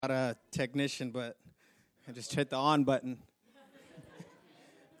Not a technician, but I just hit the on button.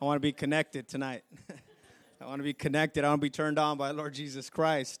 I want to be connected tonight. I want to be connected. I want to be turned on by Lord Jesus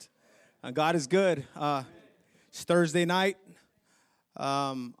Christ. God is good. It's Thursday night.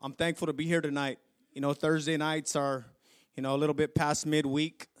 I'm thankful to be here tonight. You know, Thursday nights are, a little bit past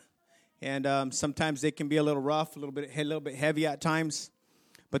midweek, and sometimes they can be a little rough, a little bit heavy at times.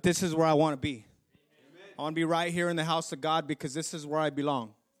 But this is where I want to be. Amen. I want to be right here in the house of God because this is where I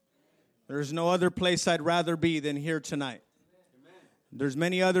belong. There's no other place I'd rather be than here tonight. Amen. There's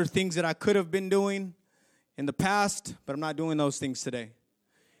many other things that I could have been doing in the past, but I'm not doing those things today.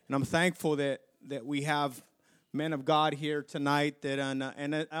 And I'm thankful that we have men of God here tonight. And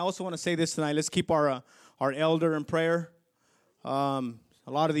I also want to say this tonight. Let's keep our elder in prayer. A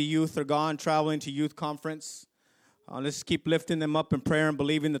lot of the youth are gone, traveling to youth conference. Let's keep lifting them up in prayer and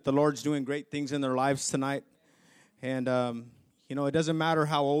believing that the Lord's doing great things in their lives tonight. And it doesn't matter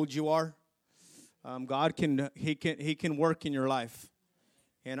how old you are. God can work in your life,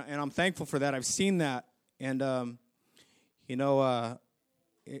 and I'm thankful for that. I've seen that, and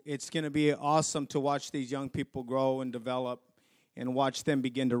it's going to be awesome to watch these young people grow and develop, and watch them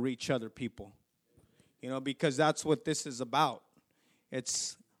begin to reach other people. Because that's what this is about.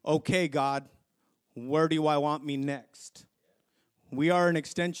 It's okay, God. Where do I want me next? We are an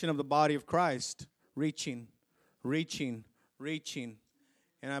extension of the body of Christ, reaching.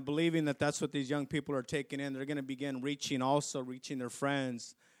 And I'm believing that that's what these young people are taking in. They're going to begin reaching their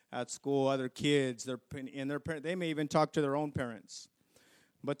friends at school, other kids, their parents. They may even talk to their own parents.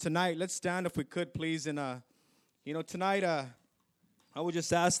 But tonight, let's stand if we could, please. And, tonight, I would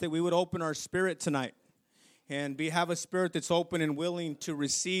just ask that we would open our spirit tonight and have a spirit that's open and willing to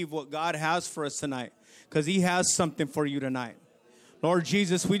receive what God has for us tonight, because He has something for you tonight. Lord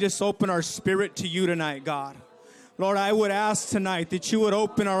Jesus, we just open our spirit to you tonight, God. Lord, I would ask tonight that you would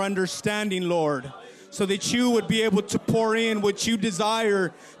open our understanding, Lord, so that you would be able to pour in what you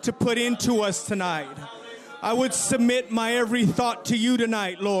desire to put into us tonight. I would submit my every thought to you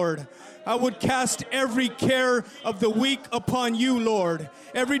tonight, Lord. I would cast every care of the week upon you, Lord.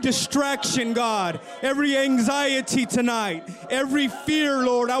 Every distraction, God. Every anxiety tonight. Every fear,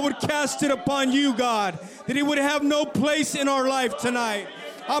 Lord. I would cast it upon you, God, that it would have no place in our life tonight.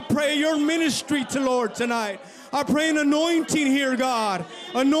 I pray your ministry to Lord tonight. I pray an anointing here, God.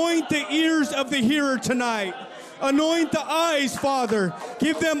 Anoint the ears of the hearer tonight. Anoint the eyes, Father.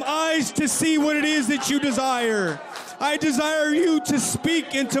 Give them eyes to see what it is that you desire. I desire you to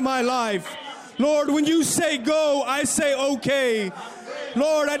speak into my life. Lord, when you say go, I say okay.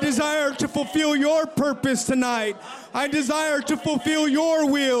 Lord, I desire to fulfill your purpose tonight. I desire to fulfill your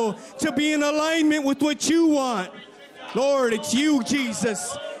will, to be in alignment with what you want. Lord, it's you,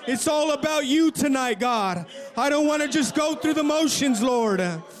 Jesus. It's all about you tonight, God. I don't want to just go through the motions, Lord.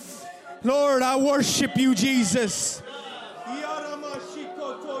 Lord, I worship you, Jesus.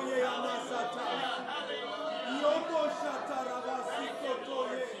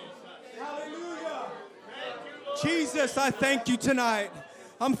 Jesus, I thank you tonight.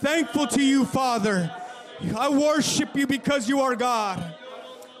 I'm thankful to you, Father. I worship you because you are God.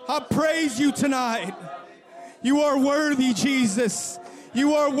 I praise you tonight. You are worthy, Jesus.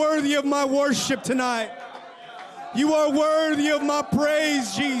 You are worthy of my worship tonight. You are worthy of my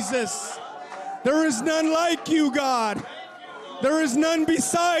praise, Jesus. There is none like you, God. There is none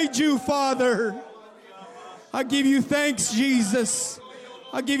beside you, Father. I give you thanks, Jesus.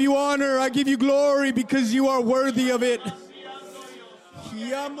 I give you honor. I give you glory because you are worthy of it.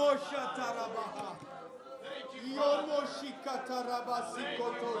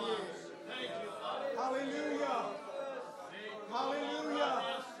 Hallelujah. Hallelujah.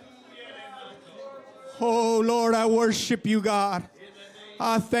 Oh, Lord, I worship you, God.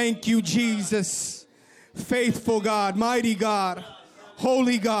 I thank you, Jesus. Faithful God, mighty God,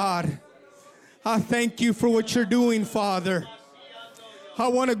 holy God. I thank you for what you're doing, Father. I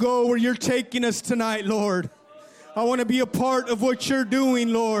want to go where you're taking us tonight, Lord. I want to be a part of what you're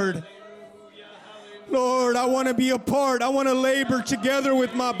doing, Lord. Lord, I want to be a part. I want to labor together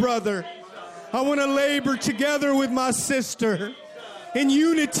with my brother. I want to labor together with my sister in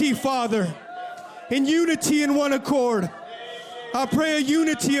unity, Father, in unity in one accord. I pray a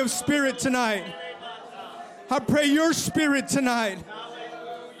unity of spirit tonight. I pray your spirit tonight.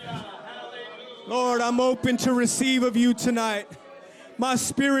 Lord, I'm open to receive of you tonight. My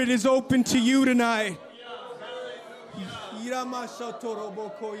spirit is open to you tonight.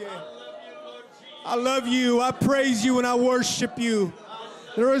 I love you. I praise you and I worship you.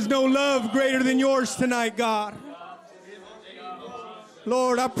 There is no love greater than yours tonight, God.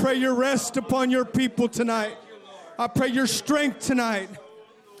 Lord, I pray your rest upon your people tonight. I pray your strength tonight.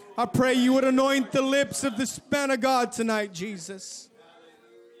 I pray you would anoint the lips of this man of God tonight, Jesus.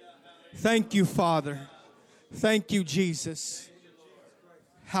 Thank you, Father. Thank you, Jesus.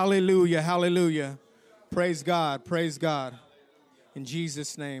 Hallelujah, hallelujah. Praise God, praise God. In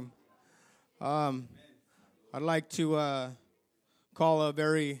Jesus' name. I'd like to call a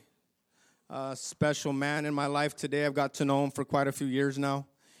very special man in my life today. I've got to know him for quite a few years now.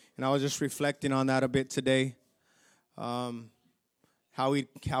 And I was just reflecting on that a bit today. How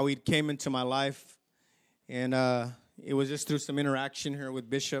he came into my life. And it was just through some interaction here with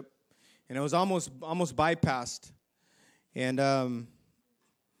Bishop. And it was almost bypassed. And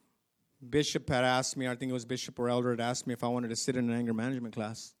Bishop had asked me, I think it was Bishop or Elder had asked me if I wanted to sit in an anger management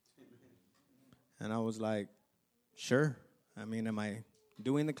class. And I was like, sure. I mean, am I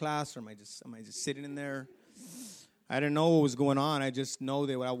doing the class or am I just sitting in there? I didn't know what was going on. I just know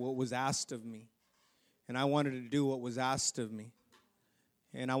that what was asked of me. And I wanted to do what was asked of me.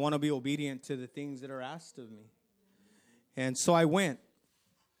 And I want to be obedient to the things that are asked of me. And so I went.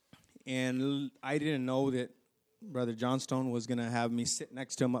 And I didn't know that Brother Johnstone was going to have me sit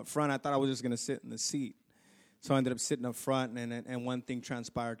next to him up front. I thought I was just going to sit in the seat. So I ended up sitting up front, and one thing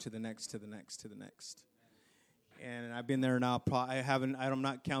transpired to the next, to the next, to the next. And I've been there now. I'm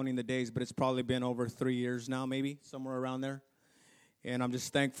not counting the days, but it's probably been over 3 years now, maybe, somewhere around there. And I'm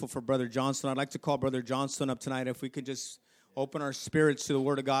just thankful for Brother Johnstone. I'd like to call Brother Johnstone up tonight if we could just open our spirits to the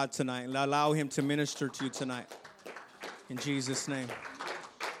Word of God tonight and allow him to minister to you tonight. In Jesus' name.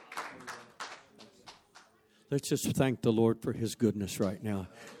 Let's just thank the Lord for His goodness right now.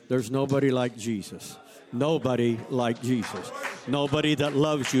 There's nobody like Jesus. Nobody like Jesus. Nobody that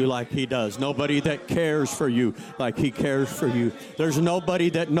loves you like He does. Nobody that cares for you like He cares for you. There's nobody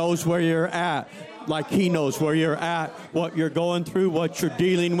that knows where you're at like He knows where you're at, what you're going through, what you're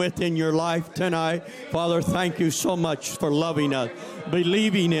dealing with in your life tonight. Father, thank you so much for loving us,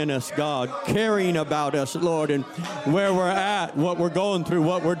 believing in us, God, caring about us, Lord, and where we're at, what we're going through,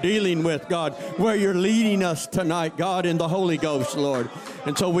 what we're dealing with, God, where you're leading us tonight, God, in the Holy Ghost, Lord.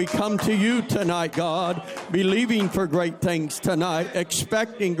 And so we come to you tonight, God, believing for great things tonight,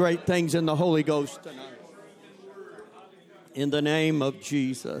 expecting great things in the Holy Ghost tonight. In the name of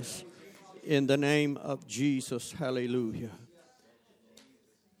Jesus. In the name of Jesus. Hallelujah.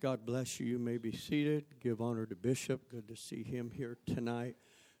 God bless you. You may be seated. Give honor to Bishop. Good to see him here tonight.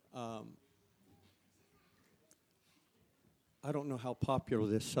 I don't know how popular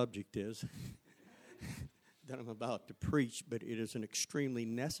this subject is that I'm about to preach, but it is an extremely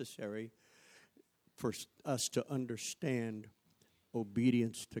necessary for us to understand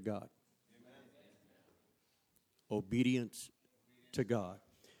obedience to God. Amen. Obedience to God.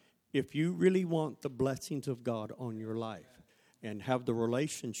 If you really want the blessings of God on your life and have the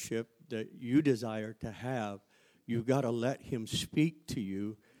relationship that you desire to have, you've got to let Him speak to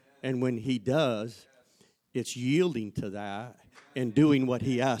you. And when He does, it's yielding to that and doing what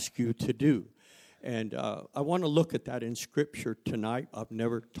He asks you to do. And I want to look at that in Scripture tonight. I've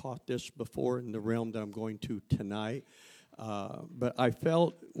never taught this before in the realm that I'm going to tonight. But I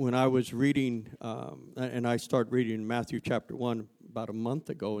felt when I was reading, and I started reading Matthew chapter 1 about a month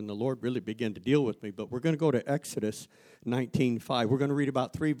ago, and the Lord really began to deal with me. But we're going to go to Exodus 19:5. We're going to read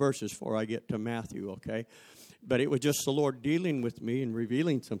about 3 verses before I get to Matthew, okay? But it was just the Lord dealing with me and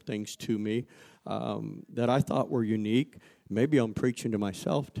revealing some things to me that I thought were unique. Maybe I'm preaching to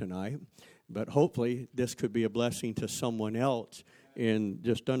myself tonight, but hopefully this could be a blessing to someone else in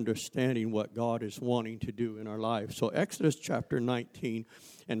just understanding what God is wanting to do in our lives. So Exodus chapter 19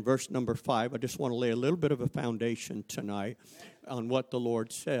 and verse number 5, I just want to lay a little bit of a foundation tonight on what the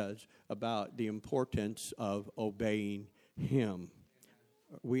Lord says about the importance of obeying Him.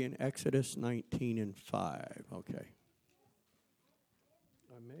 Are we in Exodus 19 and 5? Okay.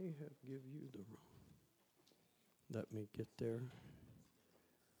 I may have give you the wrong. Let me get there.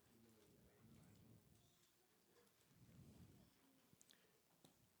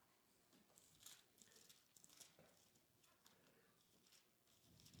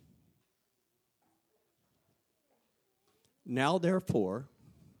 Now, therefore,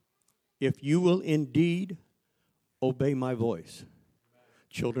 if you will indeed obey my voice.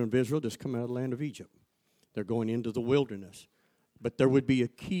 Children of Israel just come out of the land of Egypt. They're going into the wilderness. But there would be a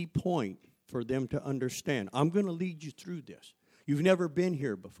key point for them to understand. I'm going to lead you through this. You've never been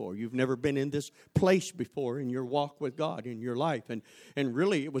here before. You've never been in this place before in your walk with God, in your life. And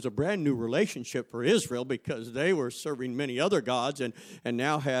really, it was a brand new relationship for Israel because they were serving many other gods and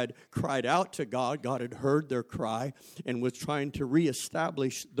now had cried out to God. God had heard their cry and was trying to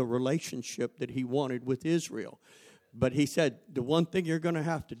reestablish the relationship that He wanted with Israel. But He said, the one thing you're going to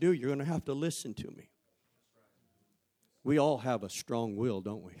have to do, you're going to have to listen to me. We all have a strong will,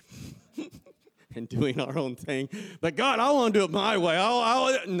 don't we? And doing our own thing. But God, I want to do it my way.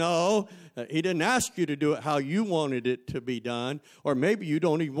 No, He didn't ask you to do it how you wanted it to be done. Or maybe you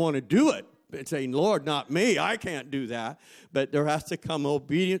don't even want to do it. But saying, Lord, not me. I can't do that. But there has to come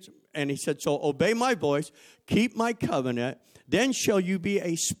obedience. And He said, so obey my voice, keep my covenant. Then shall you be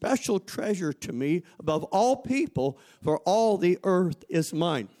a special treasure to me above all people, for all the earth is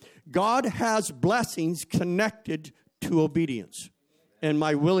mine. God has blessings connected to obedience and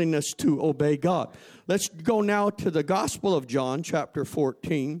my willingness to obey God. Let's go now to the Gospel of John, chapter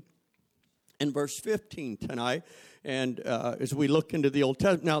 14, and verse 15 tonight. And as we look into the Old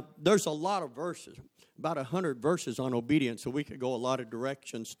Testament, now there's a lot of verses, about 100 verses on obedience, so we could go a lot of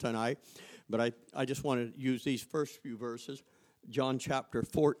directions tonight. But I just want to use these first few verses, John chapter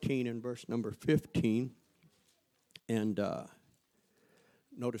 14 and verse number 15. And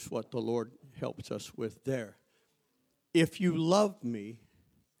notice what the Lord helps us with there. If you love me,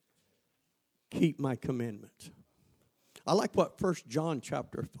 keep my commandments. I like what 1 John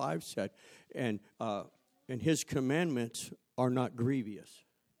chapter 5 said, and his commandments are not grievous.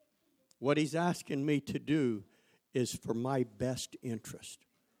 What he's asking me to do is for my best interest.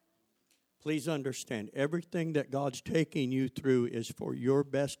 Please understand, everything that God's taking you through is for your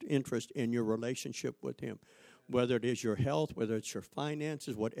best interest in your relationship with Him. Whether it is your health, whether it's your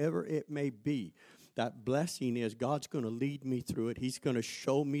finances, whatever it may be. That blessing is God's going to lead me through it. He's going to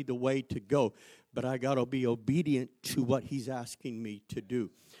show me the way to go. But I got to be obedient to what He's asking me to do.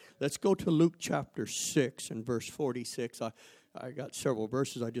 Let's go to Luke chapter 6 and verse 46. I got several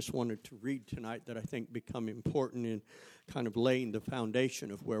verses I just wanted to read tonight that I think become important in kind of laying the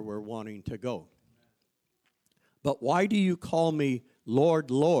foundation of where we're wanting to go. But why do you call me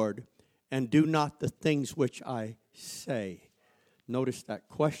Lord, Lord, and do not the things which I say? Notice that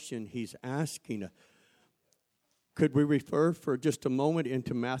question he's asking. Could we refer for just a moment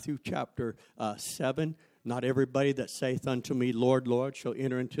into Matthew chapter 7? Not everybody that saith unto me, Lord, Lord, shall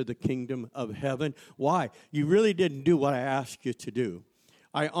enter into the kingdom of heaven. Why? You really didn't do what I asked you to do.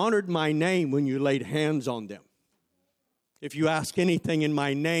 I honored my name when you laid hands on them. If you ask anything in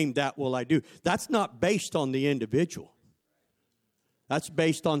my name, that will I do. That's not based on the individual. That's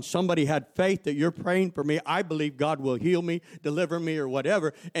based on somebody had faith that you're praying for me. I believe God will heal me, deliver me, or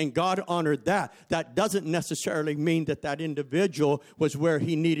whatever. And God honored that. That doesn't necessarily mean that that individual was where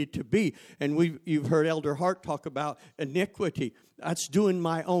he needed to be. And you've heard Elder Hart talk about iniquity. That's doing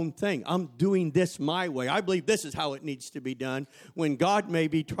my own thing. I'm doing this my way. I believe this is how it needs to be done. When God may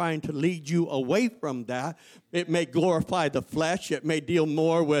be trying to lead you away from that, it may glorify the flesh. It may deal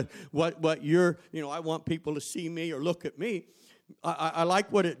more with what you're, I want people to see me or look at me. I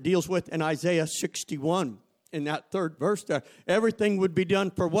like what it deals with in Isaiah 61, in that third verse there. Everything would be done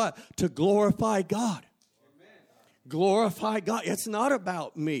for what? To glorify God. Amen. Glorify God. It's not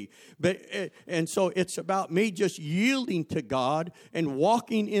about me. And so it's about me just yielding to God and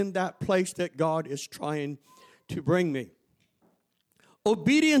walking in that place that God is trying to bring me.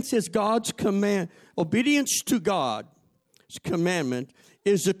 Obedience is God's command. Obedience to God's commandment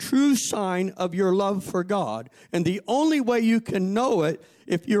is a true sign of your love for God. And the only way you can know it,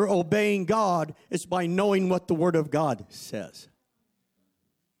 if you're obeying God, is by knowing what the Word of God says.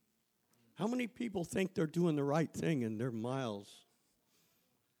 How many people think they're doing the right thing and they're miles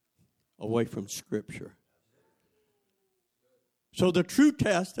away from Scripture? So the true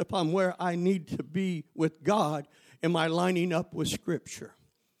test, if I'm where I need to be with God, am I lining up with Scripture?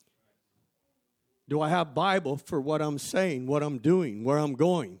 Do I have Bible for what I'm saying, what I'm doing, where I'm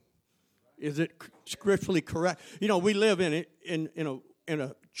going? Is it scripturally correct? We live in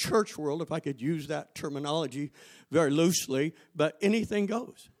a church world, if I could use that terminology very loosely, but anything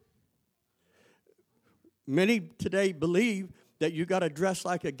goes. Many today believe that you got to dress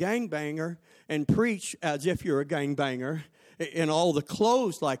like a gangbanger and preach as if you're a gangbanger in all the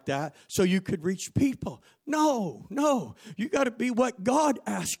clothes like that so you could reach people. No. You got to be what God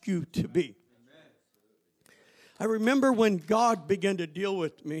asked you to be. I remember when God began to deal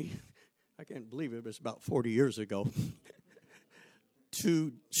with me, I can't believe it was about 40 years ago,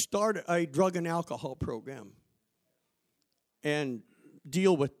 to start a drug and alcohol program and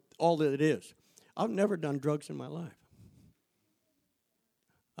deal with all that it is. I've never done drugs in my life.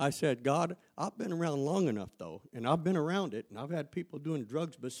 I said, God, I've been around long enough, though, and I've been around it, and I've had people doing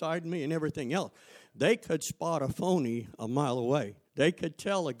drugs beside me and everything else. They could spot a phony a mile away. They could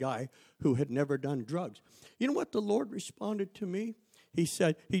tell a guy who had never done drugs. You know what the Lord responded to me? He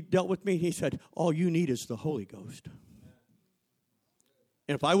said, He dealt with me, He said, all you need is the Holy Ghost.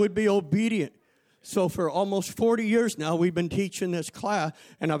 And if I would be obedient, So for almost 40 years now, we've been teaching this class,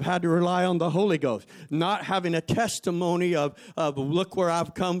 and I've had to rely on the Holy Ghost. Not having a testimony of look where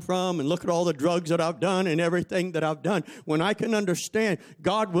I've come from and look at all the drugs that I've done and everything that I've done. When I can understand,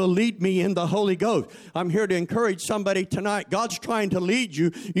 God will lead me in the Holy Ghost. I'm here to encourage somebody tonight. God's trying to lead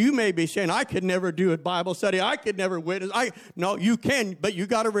you. You may be saying, I could never do a Bible study. I could never witness. No, you can, but you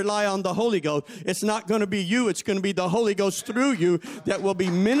got to rely on the Holy Ghost. It's not going to be you. It's going to be the Holy Ghost through you that will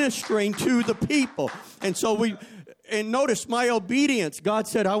be ministering to the people. And so and notice my obedience. God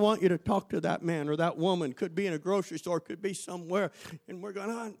said, I want you to talk to that man or that woman. Could be in a grocery store, could be somewhere. And we're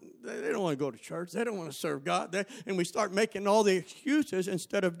going, they don't want to go to church. They don't want to serve God. And we start making all the excuses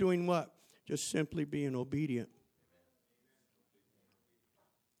instead of doing what? Just simply being obedient.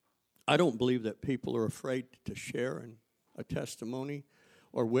 I don't believe that people are afraid to share a testimony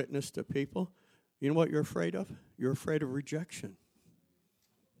or witness to people. You know what you're afraid of? You're afraid of rejection.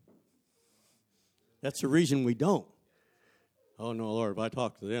 That's the reason we don't. Oh, no, Lord, if I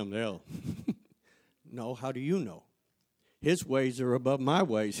talk to them, they'll. No, how do you know? His ways are above my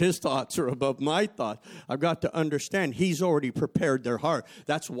ways. His thoughts are above my thoughts. I've got to understand He's already prepared their heart.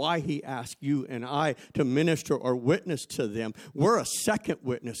 That's why He asked you and I to minister or witness to them. We're a second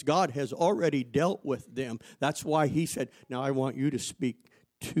witness. God has already dealt with them. That's why He said, now I want you to speak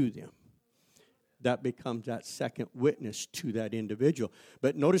to them. That becomes that second witness to that individual.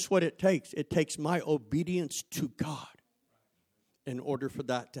 But notice what it takes. It takes my obedience to God in order for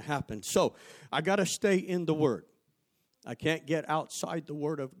that to happen. So I got to stay in the Word. I can't get outside the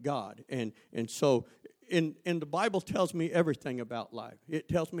Word of God. And so in the Bible tells me everything about life. It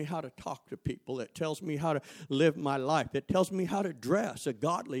tells me how to talk to people. It tells me how to live my life. It tells me how to dress a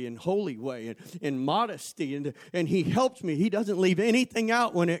godly and holy way and in modesty. And He helps me. He doesn't leave anything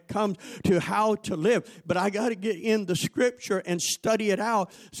out when it comes to how to live. But I got to get in the Scripture and study it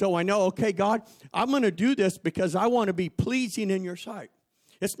out so I know, okay, God, I'm going to do this because I want to be pleasing in Your sight.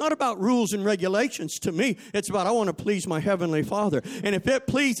 It's not about rules and regulations to me. It's about I want to please my Heavenly Father. And if it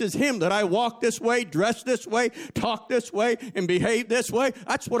pleases Him that I walk this way, dress this way, talk this way, and behave this way,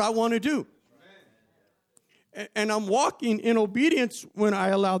 that's what I want to do. And I'm walking in obedience when I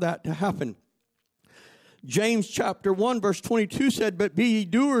allow that to happen. James chapter 1 verse 22 said, but be ye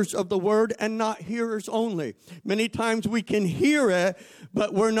doers of the word and not hearers only. Many times we can hear it,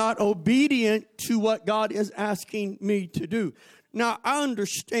 but we're not obedient to what God is asking me to do. Now, I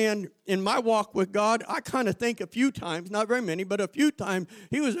understand in my walk with God, I kind of think a few times, not very many, but a few times,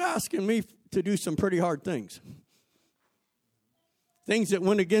 He was asking me to do some pretty hard things. Things that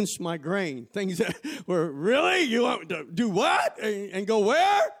went against my grain. Things that were, really? You want to do what? And go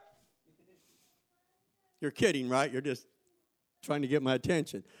where? You're kidding, right? You're just trying to get my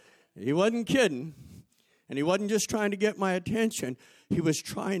attention. He wasn't kidding. And He wasn't just trying to get my attention. He was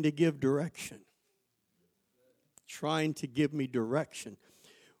trying to give direction. Trying to give me direction.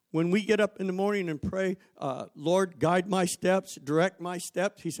 When we get up in the morning and pray, Lord, guide my steps, direct my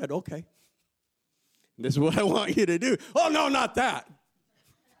steps, He said, okay, this is what I want you to do. Oh, no, not that.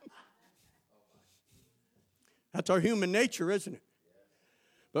 That's our human nature, isn't it?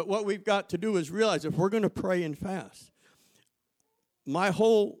 But what we've got to do is realize if we're going to pray and fast, my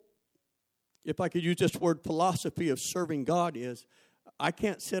whole, if I could use this word, philosophy of serving God is, I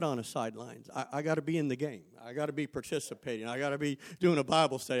can't sit on the sidelines. I got to be in the game. I got to be participating. I got to be doing a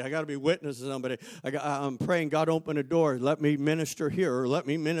Bible study. I got to be witnessing somebody. I'm praying, God, open a door. Let me minister here or let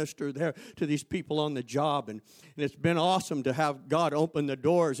me minister there to these people on the job. And it's been awesome to have God open the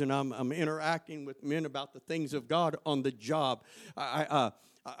doors, and I'm interacting with men about the things of God on the job.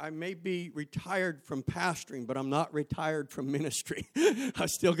 I may be retired from pastoring, but I'm not retired from ministry. I'm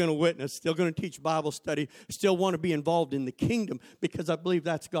still going to witness, still going to teach Bible study, still want to be involved in the kingdom because I believe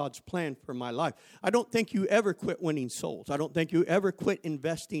that's God's plan for my life. I don't think you ever quit winning souls. I don't think you ever quit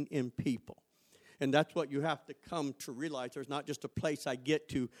investing in people. And that's what you have to come to realize. There's not just a place I get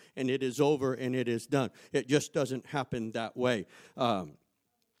to and it is over and it is done. It just doesn't happen that way. I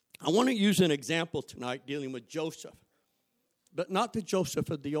want to use an example tonight dealing with Joseph. But not the Joseph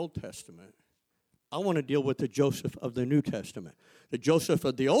of the Old Testament. I want to deal with the Joseph of the New Testament. The Joseph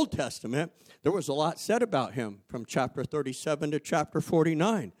of the Old Testament, there was a lot said about him from chapter 37 to chapter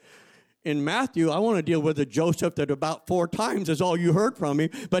 49. In Matthew, I want to deal with a Joseph that about 4 times is all you heard from him,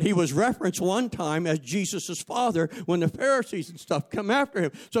 but he was referenced one time as Jesus' father when the Pharisees and stuff come after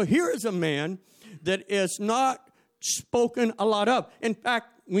him. So here is a man that is not spoken a lot of. In fact,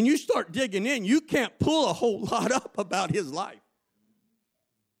 when you start digging in, you can't pull a whole lot up about his life.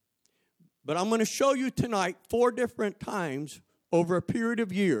 But I'm going to show you tonight 4 different times over a period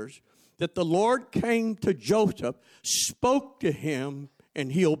of years that the Lord came to Joseph, spoke to him,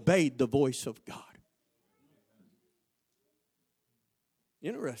 and he obeyed the voice of God.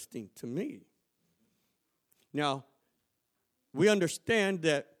 interesting to me. Now, we understand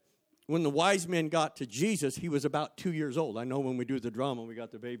that when the wise men got to Jesus, he was about 2 years old. I know when we do the drama, we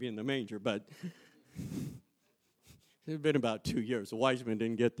got the baby in the manger, but it had been about 2 years. The wise men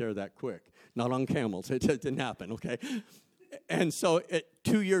didn't get there that quick. Not on camels. It didn't happen, okay? And so at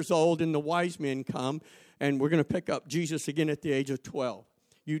 2 years old, and the wise men come, and we're going to pick up Jesus again at the age of 12.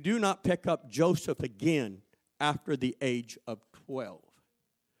 You do not pick up Joseph again after the age of 12.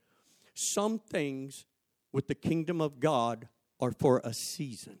 Some things with the kingdom of God are for a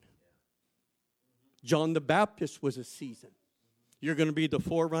season. John the Baptist was a season. You're going to be the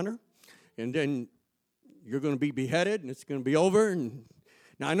forerunner, and then you're going to be beheaded, and it's going to be over. And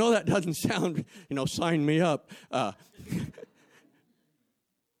now, I know that doesn't sound, sign me up.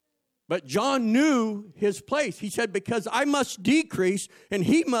 But John knew his place. He said, because I must decrease and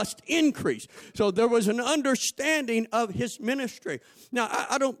he must increase. So there was an understanding of his ministry. Now,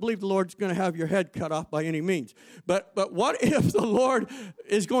 I don't believe the Lord's going to have your head cut off by any means. But what if the Lord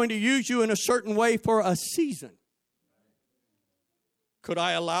is going to use you in a certain way for a season? Could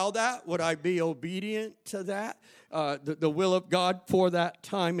I allow that? Would I be obedient to that? The will of God for that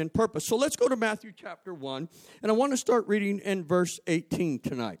time and purpose. So let's go to Matthew chapter 1. And I want to start reading in verse 18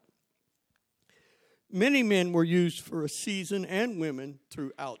 tonight. Many men were used for a season and women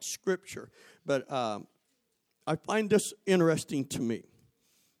throughout Scripture. But I find this interesting to me.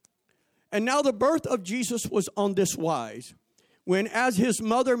 And now the birth of Jesus was on this wise, when as his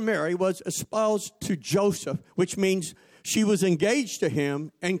mother Mary was espoused to Joseph, which means she was engaged to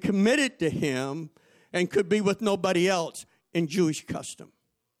him and committed to him and could be with nobody else in Jewish custom.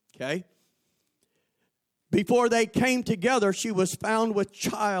 Okay? Before they came together, she was found with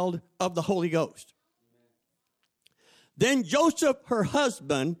child of the Holy Ghost. Then Joseph, her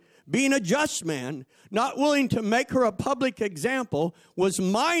husband, being a just man, not willing to make her a public example, was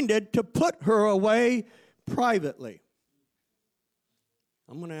minded to put her away privately.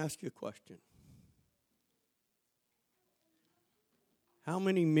 I'm going to ask you a question. How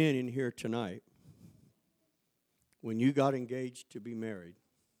many men in here tonight, when you got engaged to be married,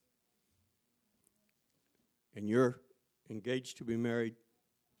 and your engaged to be married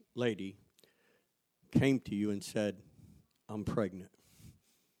lady came to you and said, I'm pregnant?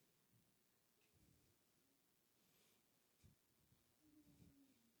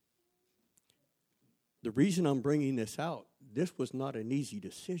 The reason I'm bringing this out, this was not an easy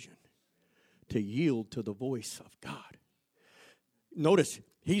decision to yield to the voice of God. Notice,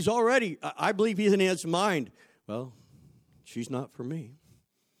 he's already, I believe he's in his mind, well, she's not for me.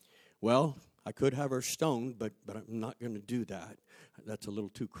 Well, I could have her stoned, but I'm not going to do that. That's a little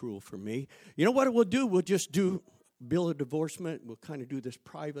too cruel for me. You know what we'll do? We'll just do bill of divorcement. We'll kind of do this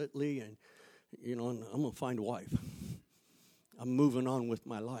privately, and, and I'm going to find a wife. I'm moving on with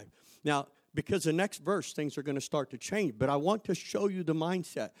my life. Now, because the next verse, things are going to start to change. But I want to show you the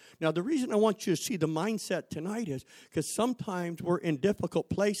mindset. Now, the reason I want you to see the mindset tonight is because sometimes we're in difficult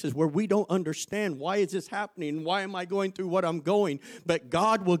places where we don't understand, why is this happening? Why am I going through what I'm going? But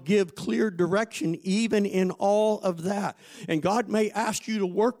God will give clear direction even in all of that. And God may ask you to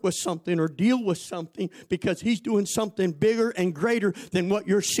work with something or deal with something because he's doing something bigger and greater than what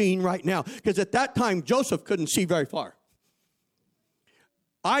you're seeing right now. Because at that time, Joseph couldn't see very far.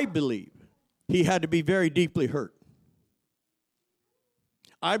 I believe he had to be very deeply hurt.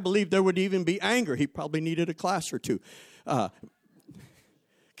 I believe there would even be anger. He probably needed a class or two. Because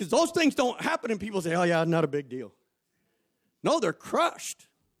those things don't happen and people say, oh, yeah, not a big deal. No, they're crushed.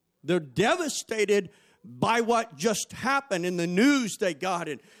 They're devastated by what just happened in the news they got.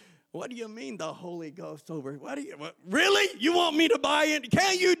 And what do you mean the Holy Ghost over? Really? You want me to buy it?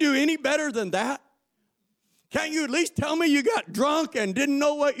 Can't you do any better than that? Can't you at least tell me you got drunk and didn't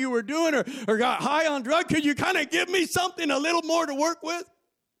know what you were doing or got high on drugs? Could you kind of give me something a little more to work with?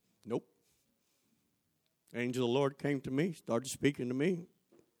 Nope. Angel of the Lord came to me, started speaking to me.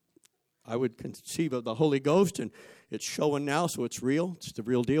 I would conceive of the Holy Ghost, and it's showing now, so it's real. It's the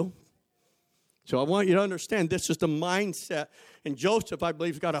real deal. So I want you to understand this is the mindset. And Joseph, I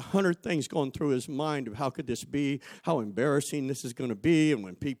believe, has got 100 things going through his mind of how could this be, how embarrassing this is going to be. And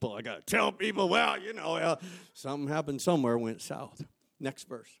when people, I got to tell people, well, something happened somewhere, went south. Next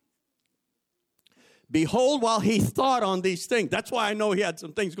verse. Behold, while he thought on these things. That's why I know he had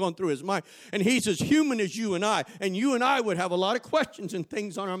some things going through his mind. And he's as human as you and I. And you and I would have a lot of questions and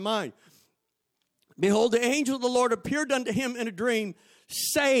things on our mind. Behold, the angel of the Lord appeared unto him in a dream,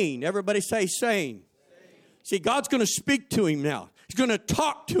 saying, everybody say saying. See, God's going to speak to him now. He's going to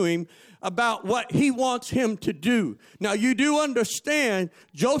talk to him about what he wants him to do. Now, you do understand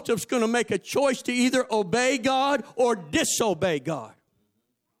Joseph's going to make a choice to either obey God or disobey God.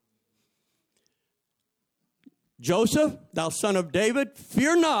 Joseph, thou son of David,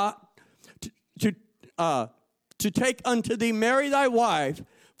 fear not to take unto thee Mary thy wife,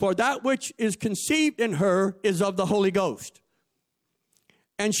 for that which is conceived in her is of the Holy Ghost.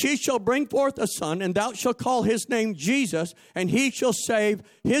 And she shall bring forth a son, and thou shalt call his name Jesus, and he shall save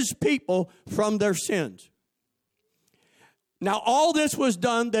his people from their sins. Now all this was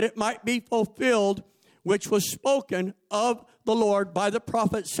done that it might be fulfilled, which was spoken of the Lord by the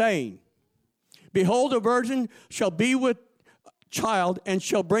prophet, saying, Behold, a virgin shall be with child, and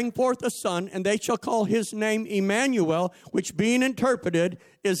shall bring forth a son, and they shall call his name Emmanuel, which being interpreted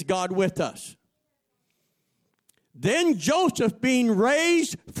is God with us. Then Joseph, being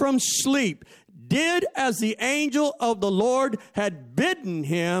raised from sleep, did as the angel of the Lord had bidden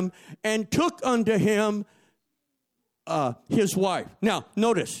him, and took unto him his wife. Now,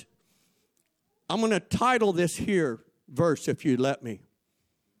 notice, I'm going to title this here verse, if you let me,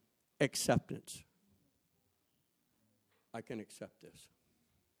 Acceptance. I can accept this.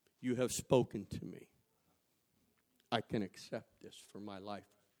 You have spoken to me. I can accept this for my life.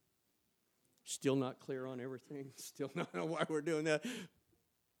 Still not clear on everything. Still not know why we're doing that.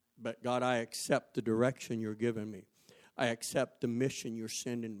 But God, I accept the direction you're giving me. I accept the mission you're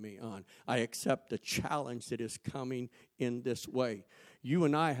sending me on. I accept the challenge that is coming in this way. You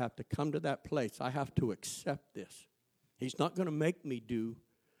and I have to come to that place. I have to accept this. He's not going to make me do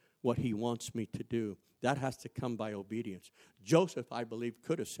what he wants me to do. That has to come by obedience. Joseph, I believe,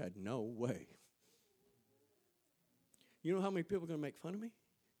 could have said, no way. You know how many people are going to make fun of me?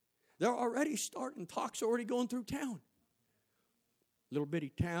 They're already starting. Talk's already going through town. Little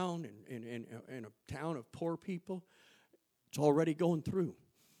bitty town and a town of poor people. It's already going through.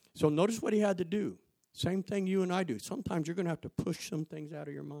 So notice what he had to do. Same thing you and I do. Sometimes you're going to have to push some things out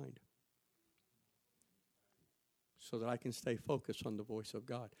of your mind so that I can stay focused on the voice of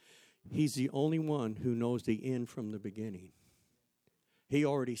God. He's the only one who knows the end from the beginning. He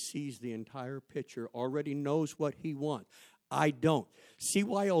already sees the entire picture, already knows what he wants. I don't. See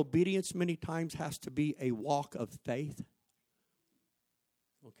why obedience many times has to be a walk of faith?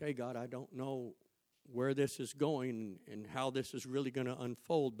 Okay, God, I don't know where this is going and how this is really going to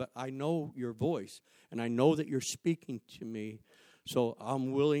unfold, but I know your voice, and I know that you're speaking to me, so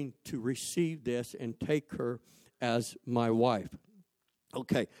I'm willing to receive this and take her as my wife.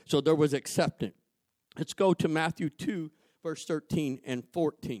 Okay, so there was acceptance. Let's go to Matthew 2, verse 13 and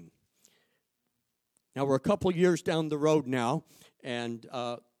 14. Now, we're a couple years down the road now, and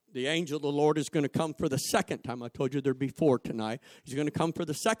the angel of the Lord is going to come for the second time. I told you there'd be 4 tonight. He's going to come for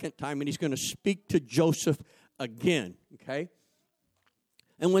the second time, and he's going to speak to Joseph again, okay?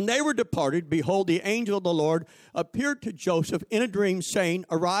 And when they were departed, behold, the angel of the Lord appeared to Joseph in a dream, saying,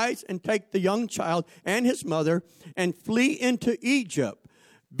 Arise and take the young child and his mother, and flee into Egypt.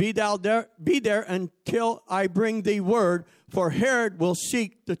 Be there until I bring thee word, for Herod will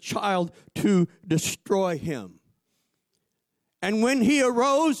seek the child to destroy him. And when he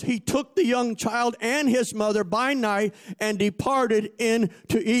arose, he took the young child and his mother by night and departed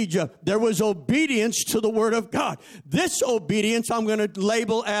into Egypt. There was obedience to the word of God. This obedience I'm going to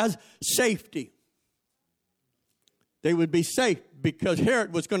label as safety. They would be safe because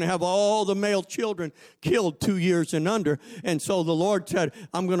Herod was going to have all the male children killed 2 years and under. And so the Lord said,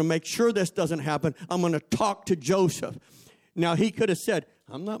 I'm going to make sure this doesn't happen. I'm going to talk to Joseph. Now, he could have said,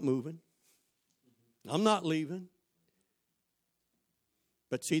 I'm not moving. I'm not leaving.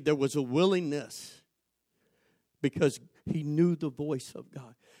 But see, there was a willingness because he knew the voice of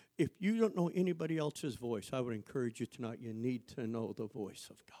God. If you don't know anybody else's voice, I would encourage you tonight, you need to know the voice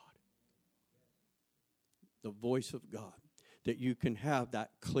of God. The voice of God. That you can have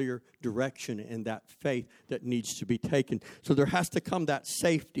that clear direction and that faith that needs to be taken. So there has to come that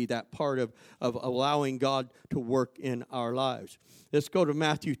safety, that part of allowing God to work in our lives. Let's go to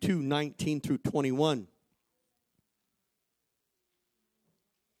Matthew 2, 19 through 21.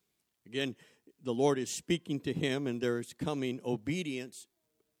 Again, the Lord is speaking to him, and there is coming obedience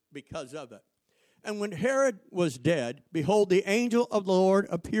because of it. And when Herod was dead, behold, the angel of the Lord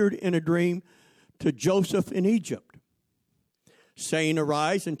appeared in a dream to Joseph in Egypt, saying,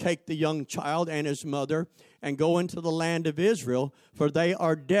 Arise and take the young child and his mother, and go into the land of Israel, for they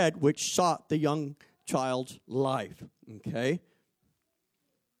are dead which sought the young child's life. Okay?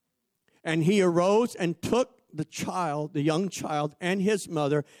 And he arose and took the young child, and his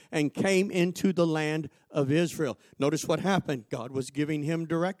mother, and came into the land of Israel. Notice what happened. God was giving him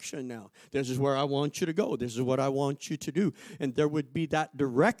direction now. This is where I want you to go. This is what I want you to do. And there would be that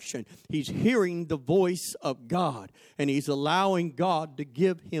direction. He's hearing the voice of God, and he's allowing God to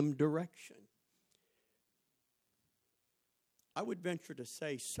give him direction. I would venture to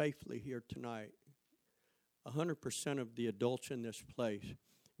say safely here tonight, 100% of the adults in this place,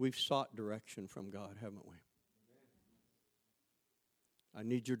 we've sought direction from God, haven't we? I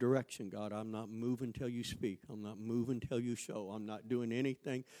need your direction, God. I'm not moving till you speak. I'm not moving till you show. I'm not doing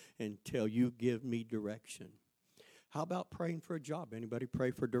anything until you give me direction. How about praying for a job? Anybody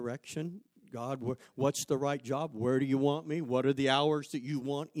pray for direction? God, what's the right job? Where do you want me? What are the hours that you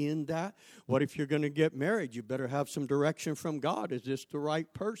want in that? What if you're going to get married? You better have some direction from God. Is this the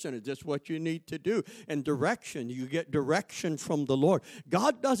right person? Is this what you need to do? And direction, you get direction from the Lord.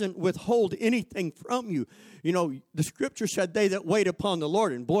 God doesn't withhold anything from you. You know, the scripture said, they that wait upon the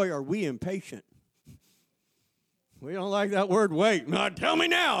Lord, and boy, are we impatient. We don't like that word wait. No, tell me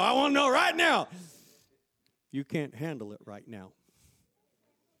now. I want to know right now. You can't handle it right now.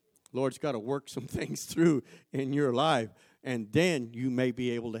 Lord's got to work some things through in your life, and then you may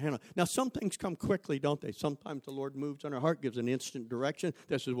be able to handle it. Now, some things come quickly, don't they? Sometimes the Lord moves on our heart, gives an instant direction.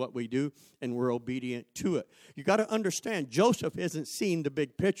 This is what we do, and we're obedient to it. You got to understand, Joseph isn't seeing the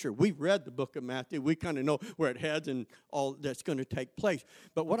big picture. We've read the book of Matthew. We kind of know where it heads and all that's going to take place.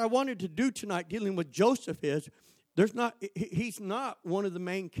 But what I wanted to do tonight, dealing with Joseph, is he's not one of the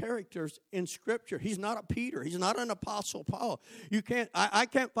main characters in Scripture. He's not a Peter. He's not an Apostle Paul. I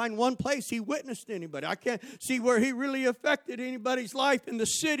can't find one place he witnessed anybody. I can't see where he really affected anybody's life in the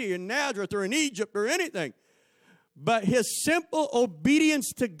city, in Nazareth, or in Egypt, or anything. But his simple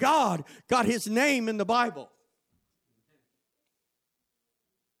obedience to God got his name in the Bible.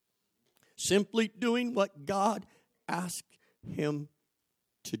 Simply doing what God asked him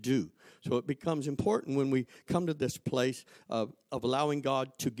to do. So it becomes important when we come to this place of allowing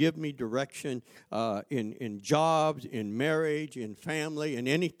God to give me direction in jobs, in marriage, in family, in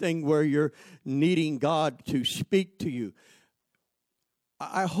anything where you're needing God to speak to you.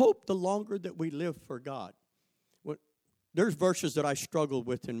 I hope the longer that we live for God. There's verses that I struggled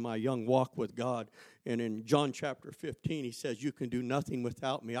with in my young walk with God. And in John chapter 15, he says, you can do nothing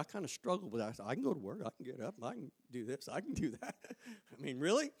without me. I kind of struggled with that. I said, I can go to work. I can get up. I can do this. I can do that. I mean,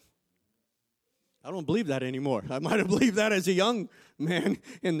 really? I don't believe that anymore. I might have believed that as a young man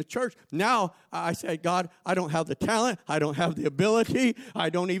in the church. Now I say, God, I don't have the talent. I don't have the ability.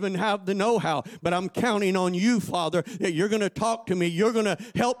 I don't even have the know-how. But I'm counting on you, Father, that you're going to talk to me. You're going to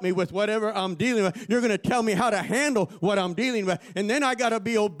help me with whatever I'm dealing with. You're going to tell me how to handle what I'm dealing with. And then I got to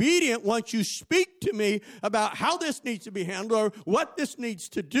be obedient once you speak to me about how this needs to be handled or what this needs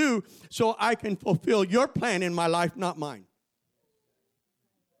to do so I can fulfill your plan in my life, not mine.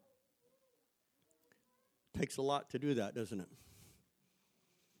 Takes a lot to do that, doesn't it?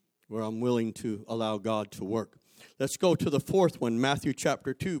 Where I'm willing to allow God to work. Let's go to the fourth one, Matthew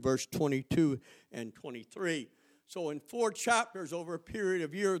chapter 2, verse 22 and 23. So in 4 chapters over a period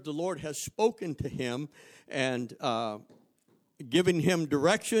of years, the Lord has spoken to him and given him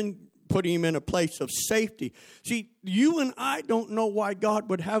direction, putting him in a place of safety. See, you and I don't know why God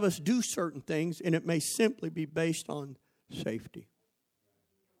would have us do certain things, and it may simply be based on safety.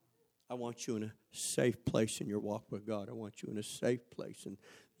 I want you in a safe place in your walk with God. I want you in a safe place in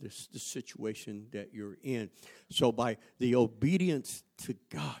the situation that you're in. So by the obedience to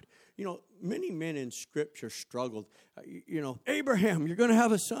God, you know, many men in Scripture struggled. You know, Abraham, you're going to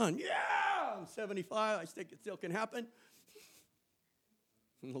have a son. Yeah, I'm 75. I think it still can happen.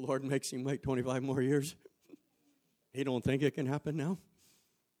 And the Lord makes him wait 25 more years. He don't think it can happen now.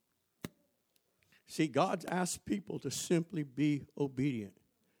 See, God's asked people to simply be obedient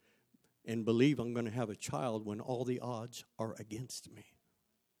and believe I'm going to have a child when all the odds are against me.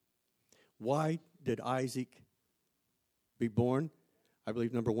 Why did Isaac be born? I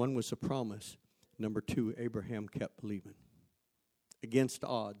believe number 1 was a promise. Number 2, Abraham kept believing. Against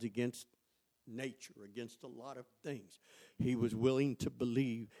odds, against nature, against a lot of things. He was willing to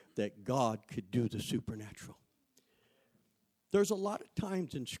believe that God could do the supernatural. There's a lot of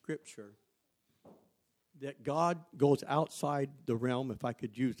times in Scripture that God goes outside the realm, if I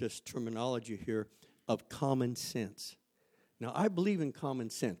could use this terminology here, of common sense. Now, I believe in common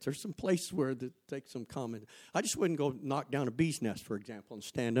sense. There's some places where it takes some common. I just wouldn't go knock down a bee's nest, for example, and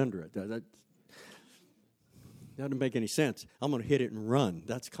stand under it. That doesn't make any sense. I'm going to hit it and run.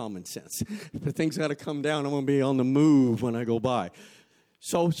 That's common sense. If the thing's got to come down, I'm going to be on the move when I go by.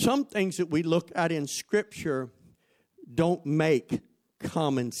 So some things that we look at in Scripture don't make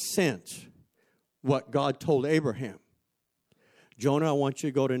common sense. What God told Abraham. Jonah, I want you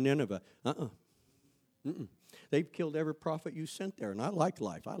to go to Nineveh. They've killed every prophet you sent there, and I like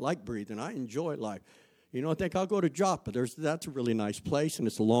life. I like breathing. I enjoy life. You know, I think I'll go to Joppa. That's a really nice place, and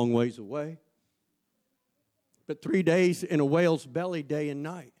it's a long ways away. But 3 days in a whale's belly, day and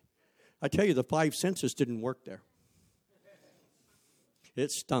night. I tell you, the 5 senses didn't work there. It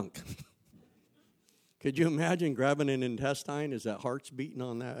stunk. Could you imagine grabbing an intestine as that heart's beating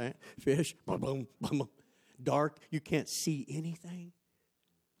on that fish? Boom, boom, boom. Dark, you can't see anything.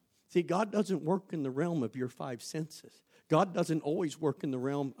 See, God doesn't work in the realm of your five senses. God doesn't always work in the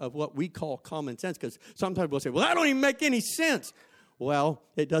realm of what we call common sense, because sometimes we'll say, well, that don't even make any sense. Well,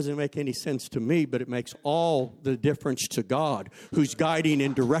 it doesn't make any sense to me, but it makes all the difference to God, who's guiding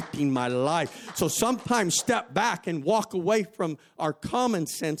and directing my life. So sometimes step back and walk away from our common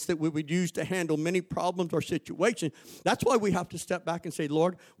sense that we would use to handle many problems or situations. That's why we have to step back and say,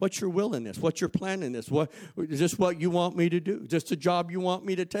 Lord, what's your will in this? What's your plan in this? Is this what you want me to do? Is this the job you want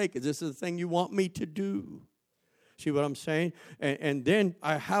me to take? Is this the thing you want me to do? See what I'm saying? And then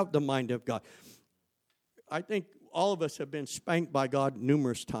I have the mind of God. I think all of us have been spanked by God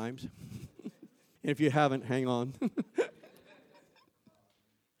numerous times. If you haven't, hang on.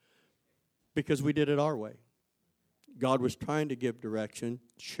 Because we did it our way. God was trying to give direction,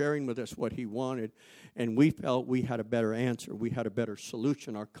 sharing with us what he wanted, and we felt we had a better answer. We had a better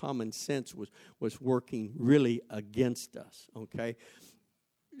solution. Our common sense was working really against us, okay?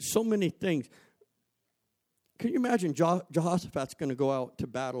 So many things. Can you imagine Jehoshaphat's going to go out to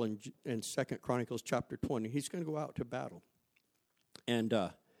battle in 2 Chronicles chapter 20? He's going to go out to battle. And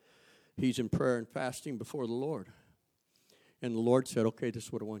he's in prayer and fasting before the Lord. And the Lord said, okay, this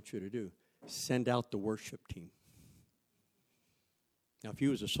is what I want you to do. Send out the worship team. Now, if you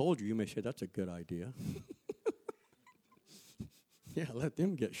was a soldier, you may say, that's a good idea. Yeah, let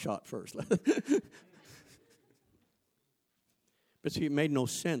them get shot first. But see, it made no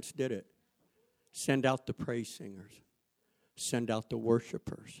sense, did it? Send out the praise singers. Send out the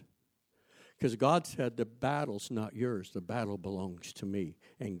worshipers. Because God said the battle's not yours. The battle belongs to me.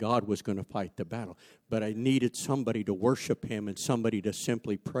 And God was going to fight the battle. But I needed somebody to worship him and somebody to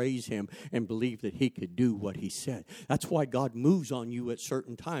simply praise him and believe that he could do what he said. That's why God moves on you at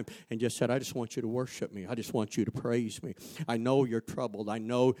certain times and just said, I just want you to worship me. I just want you to praise me. I know you're troubled. I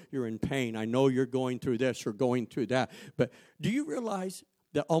know you're in pain. I know you're going through this or going through that. But do you realize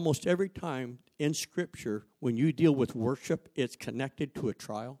that almost every time in Scripture, when you deal with worship, it's connected to a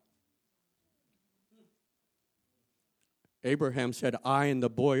trial? Abraham said, I and the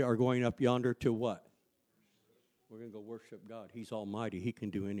boy are going up yonder to what? We're going to go worship God. He's almighty. He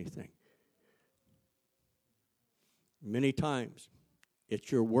can do anything. Many times,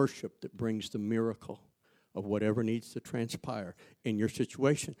 it's your worship that brings the miracle of whatever needs to transpire in your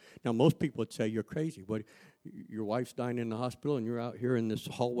situation. Now, most people would say, you're crazy. What? Your wife's dying in the hospital and you're out here in this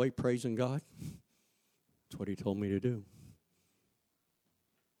hallway praising God? That's what he told me to do.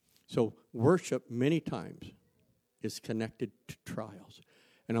 So worship many times is connected to trials.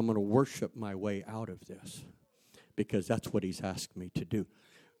 And I'm going to worship my way out of this because that's what he's asked me to do.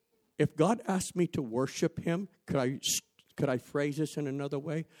 If God asked me to worship him, could I phrase this in another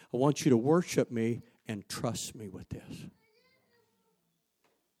way? I want you to worship me and trust me with this.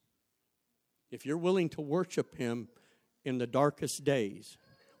 If you're willing to worship him in the darkest days,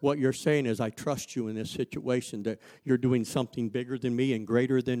 what you're saying is, I trust you in this situation, that you're doing something bigger than me and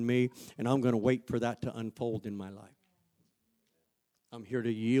greater than me, and I'm going to wait for that to unfold in my life. I'm here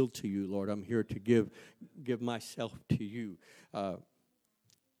to yield to you, Lord. I'm here to give myself to you.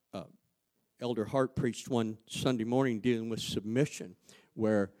 Elder Hart preached one Sunday morning dealing with submission,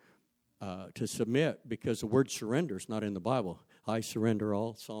 where to submit, because the word surrender is not in the Bible. I surrender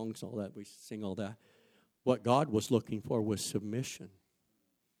all, songs, all that. We sing all that. What God was looking for was submission.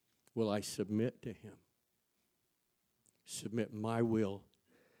 Will I submit to him? Submit my will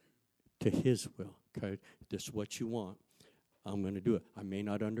to his will. Okay, if this is what you want, I'm going to do it. I may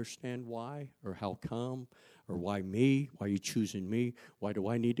not understand why or how come or why me, why are you choosing me? Why do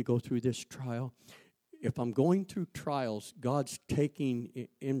I need to go through this trial? If I'm going through trials, God's taking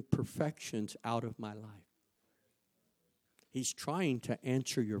imperfections out of my life. He's trying to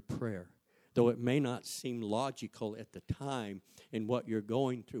answer your prayer, though it may not seem logical at the time in what you're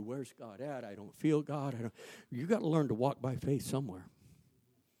going through. Where's God at? I don't feel God. You got to learn to walk by faith somewhere.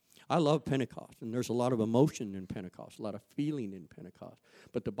 I love Pentecost, and there's a lot of emotion in Pentecost, a lot of feeling in Pentecost.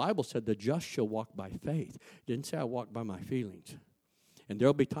 But the Bible said the just shall walk by faith. It didn't say I walk by my feelings. And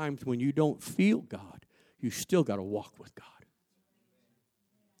there'll be times when you don't feel God. You still got to walk with God.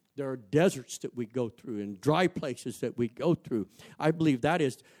 There are deserts that we go through and dry places that we go through. I believe that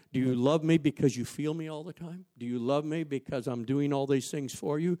is, do you love me because you feel me all the time? Do you love me because I'm doing all these things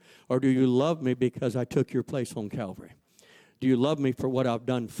for you? Or do you love me because I took your place on Calvary? Do you love me for what I've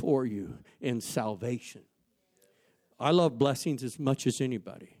done for you in salvation? I love blessings as much as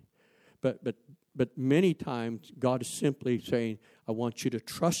anybody. But many times God is simply saying, I want you to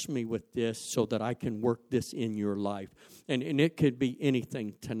trust me with this so that I can work this in your life. And it could be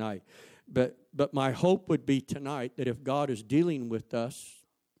anything tonight. But But my hope would be tonight that if God is dealing with us,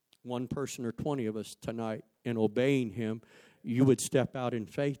 one person or 20 of us tonight, and obeying him, you would step out in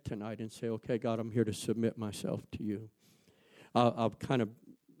faith tonight and say, okay, God, I'm here to submit myself to you. I've kind of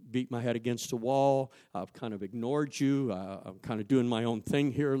beat my head against the wall. I've kind of ignored you. I'm kind of doing my own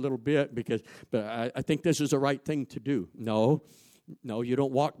thing here a little bit, but I think this is the right thing to do. No, you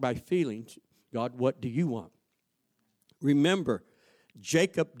don't walk by feelings. God, what do you want? Remember,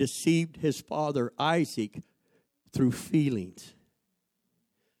 Jacob deceived his father Isaac through feelings.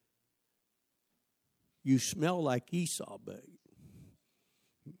 You smell like Esau, but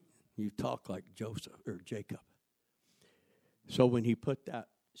you talk like Joseph or Jacob. So when he put that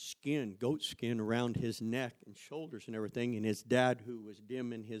skin, goat skin, around his neck and shoulders and everything, and his dad, who was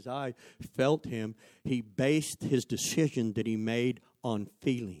dim in his eye, felt him, he based his decision that he made on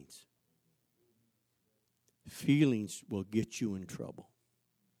feelings. Feelings will get you in trouble.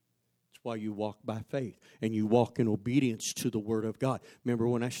 That's why you walk by faith and you walk in obedience to the Word of God. Remember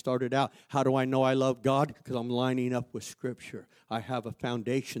when I started out, how do I know I love God? Because I'm lining up with Scripture. I have a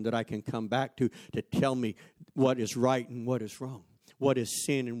foundation that I can come back to tell me what is right and what is wrong, what is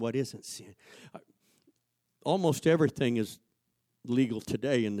sin and what isn't sin. Almost everything is legal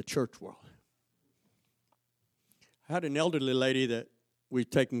today in the church world. I had an elderly lady that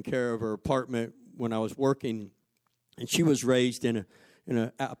we'd taken care of her apartment when I was working, and she was raised in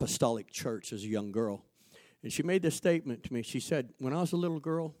an apostolic church as a young girl. And she made this statement to me. She said, when I was a little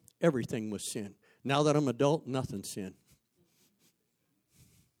girl, everything was sin. Now that I'm adult, nothing's sin.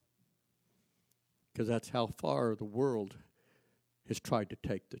 Because that's how far the world has tried to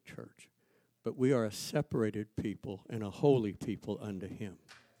take the church. But we are a separated people and a holy people unto him.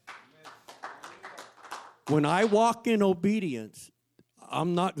 When I walk in obedience,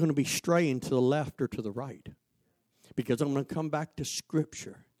 I'm not going to be straying to the left or to the right, because I'm going to come back to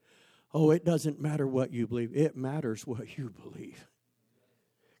Scripture. Oh, it doesn't matter what you believe. It matters what you believe.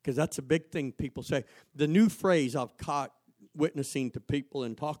 Because that's a big thing people say. The new phrase I've caught witnessing to people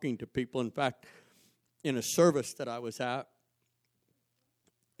and talking to people, in fact, in a service that I was at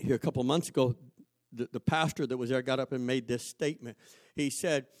here a couple of months ago, the pastor that was there got up and made this statement. He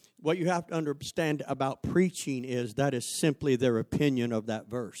said, what you have to understand about preaching is that is simply their opinion of that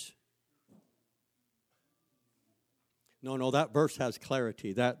verse. No, that verse has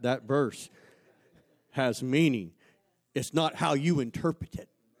clarity. That verse has meaning. It's not how you interpret it.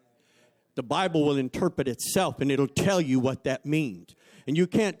 The Bible will interpret itself, and it'll tell you what that means. And you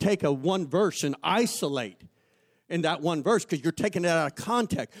can't take a one verse and isolate in that one verse, because you're taking it out of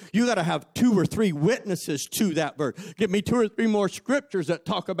context. You got to have 2 or 3 witnesses to that verse. Give me 2 or 3 more scriptures that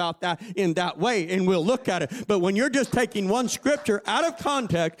talk about that in that way, and we'll look at it. But when you're just taking one scripture out of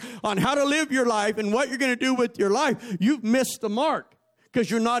context on how to live your life and what you're going to do with your life, you've missed the mark, because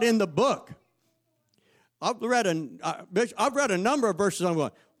you're not in the book. I've read a number of verses. I'm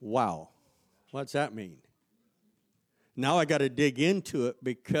going, wow, what's that mean? Now I got to dig into it,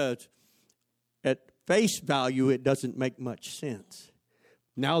 because at face value, it doesn't make much sense.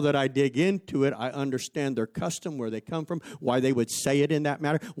 Now that I dig into it, I understand their custom, where they come from, why they would say it in that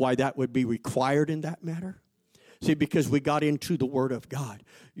manner, why that would be required in that manner. See, because we got into the Word of God.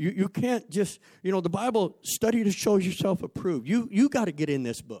 You can't just, the Bible, study to show yourself approved. You got to get in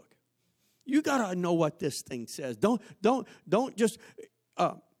this book. You got to know what this thing says. Don't just,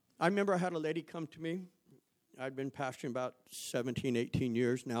 I remember I had a lady come to me. I'd been pastoring about 17, 18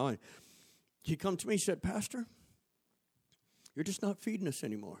 years now, and she come to me and said, Pastor, you're just not feeding us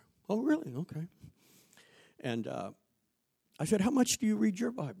anymore. Oh, really? Okay. And I said, how much do you read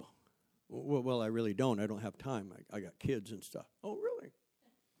your Bible? Well, I really don't. I don't have time. I got kids and stuff. Oh, really?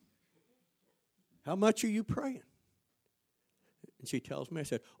 How much are you praying? And she tells me, I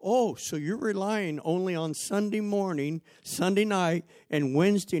said, oh, so you're relying only on Sunday morning, Sunday night, and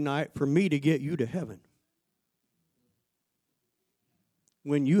Wednesday night for me to get you to heaven,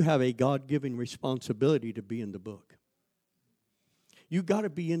 when you have a God-given responsibility to be in the book. You got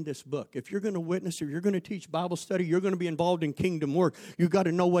to be in this book. If you're going to witness, or you're going to teach Bible study, you're going to be involved in kingdom work, you got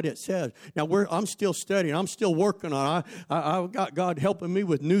to know what it says. Now, I'm still studying. I'm still working on it. I've got God helping me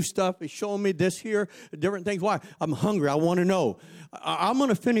with new stuff. He's showing me this here, different things. Why? I'm hungry. I want to know. I'm going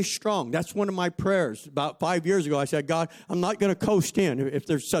to finish strong. That's one of my prayers. About 5 years ago, I said, God, I'm not going to coast in, if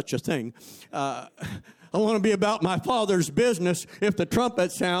there's such a thing. I want to be about my Father's business if the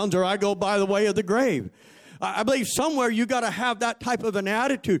trumpet sounds, or I go by the way of the grave. I believe somewhere you got to have that type of an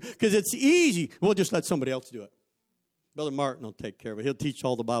attitude, because it's easy. We'll just let somebody else do it. Brother Martin will take care of it. He'll teach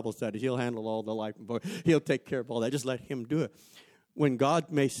all the Bible studies. He'll handle all the life and he'll take care of all that. Just let him do it. When God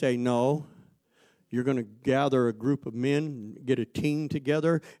may say, no, You're going to gather a group of men, get a team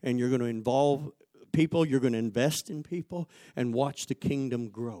together, and you're going to involve people. You're going to invest in people and watch the kingdom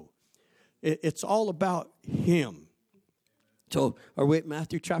grow. It's all about Him. So are we at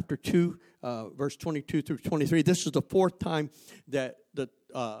Matthew chapter 2, verse 22 through 23? This is the fourth time that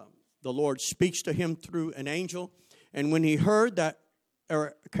the Lord speaks to him through an angel. And when he heard that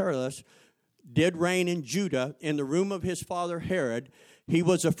Archelaus did reign in Judah in the room of his father Herod, he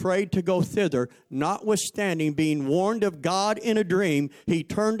was afraid to go thither. Notwithstanding, being warned of God in a dream, he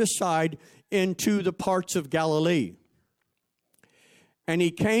turned aside into the parts of Galilee. And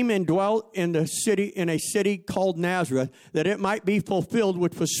he came and dwelt in a city called Nazareth, that it might be fulfilled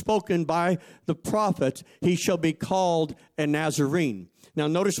which was spoken by the prophets, he shall be called a Nazarene. Now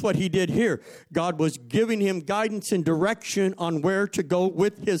notice what he did here. God was giving him guidance and direction on where to go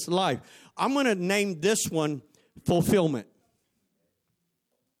with his life. I'm going to name this one fulfillment.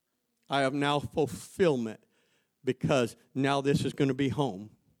 I have now fulfillment, because now this is going to be home.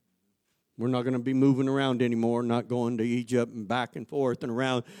 We're not going to be moving around anymore, not going to Egypt and back and forth and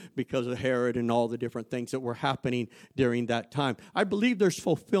around because of Herod and all the different things that were happening during that time. I believe there's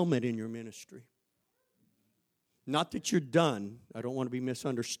fulfillment in your ministry. Not that you're done. I don't want to be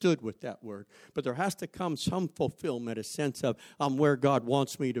misunderstood with that word. But there has to come some fulfillment, a sense of I'm where God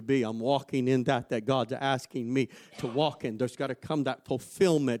wants me to be. I'm walking in that God's asking me to walk in. There's got to come that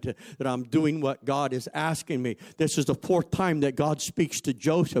fulfillment that I'm doing what God is asking me. This is the fourth time that God speaks to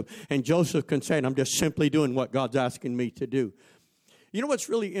Joseph. And Joseph can say, I'm just simply doing what God's asking me to do. You know what's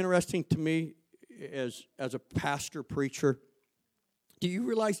really interesting to me as a pastor, preacher? Do you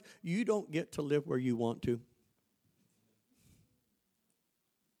realize you don't get to live where you want to?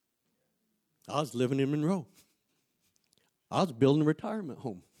 I was living in Monroe. I was building a retirement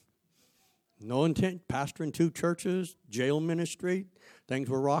home. No intent, pastoring 2 churches, jail ministry. Things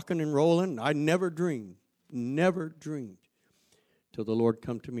were rocking and rolling. I never dreamed till the Lord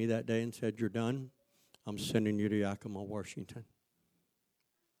come to me that day and said, you're done. I'm sending you to Yakima, Washington.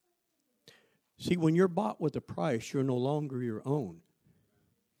 See, when you're bought with a price, you're no longer your own.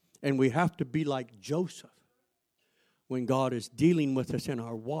 And we have to be like Joseph. When God is dealing with us in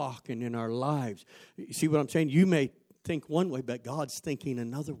our walk and in our lives. You see what I'm saying? You may think one way, but God's thinking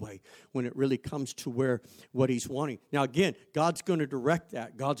another way when it really comes to what He's wanting. Now, again, God's going to direct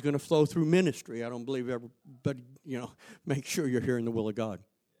that. God's going to flow through ministry. I don't believe everybody, make sure you're hearing the will of God.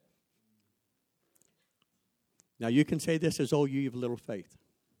 Now, you can say this as, oh, you have little faith.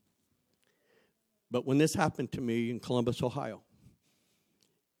 But when this happened to me in Columbus, Ohio,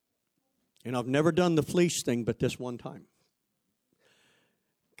 and I've never done the fleece thing but this one time.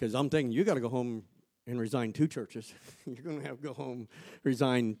 Because I'm thinking, you got to go home and resign 2 churches. You're going to have to go home,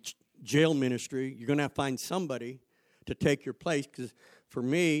 resign jail ministry. You're going to have to find somebody to take your place. Because for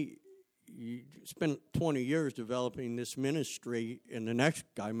me, you spent 20 years developing this ministry, and the next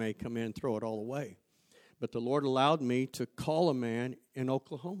guy may come in and throw it all away. But the Lord allowed me to call a man in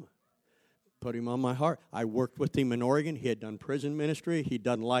Oklahoma. Put him on my heart. I worked with him in Oregon. He had done prison ministry. He'd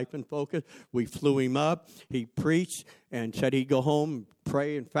done Life in Focus. We flew him up. He preached and said he'd go home,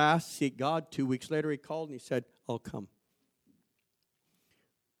 pray and fast, seek God. 2 weeks later, he called and he said, I'll come.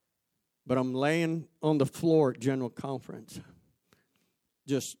 But I'm laying on the floor at General Conference,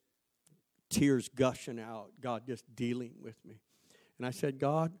 just tears gushing out, God just dealing with me. And I said,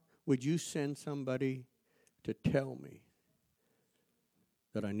 God, would you send somebody to tell me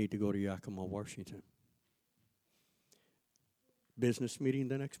that I need to go to Yakima, Washington? Business meeting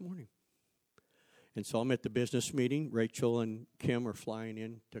the next morning. And so I'm at the business meeting. Rachel and Kim are flying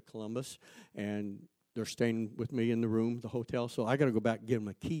in to Columbus, and they're staying with me in the room, the hotel. So I got to go back and give them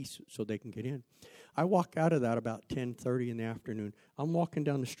a key so they can get in. I walk out of that about 10:30 in the afternoon. I'm walking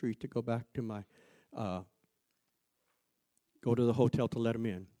down the street to go back to my, go to the hotel to let them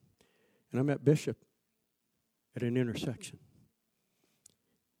in. And I met Bishop at an intersection.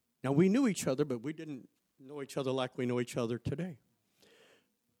 Now, we knew each other, but we didn't know each other like we know each other today.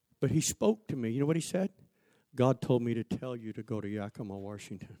 But he spoke to me. You know what he said? God told me to tell you to go to Yakima,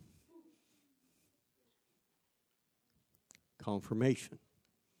 Washington. Confirmation.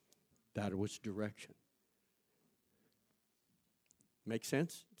 That was direction. Make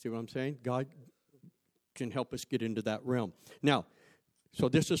sense? See what I'm saying? God can help us get into that realm. Now, so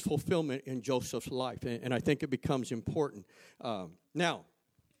this is fulfillment in Joseph's life, and I think it becomes important. Now,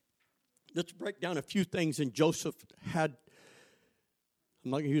 let's break down a few things in Joseph had.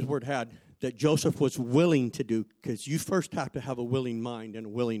 I'm not going to use the word had, that Joseph was willing to do, because you first have to have a willing mind and a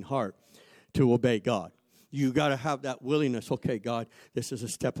willing heart to obey God. You got to have that willingness. Okay, God, this is a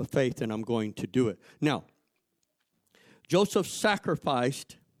step of faith, and I'm going to do it. Now, Joseph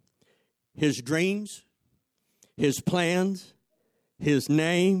sacrificed his dreams, his plans, his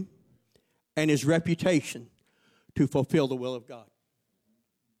name, and his reputation to fulfill the will of God.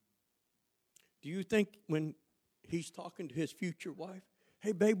 Do you think when he's talking to his future wife,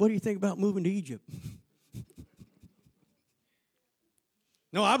 hey, babe, what do you think about moving to Egypt?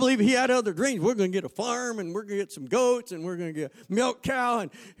 No, I believe he had other dreams. We're going to get a farm, and we're going to get some goats, and we're going to get a milk cow,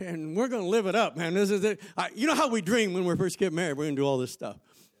 and we're going to live it up, man. This is it. You know how we dream when we first get married. We're going to do all this stuff.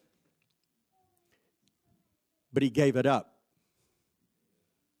 But he gave it up.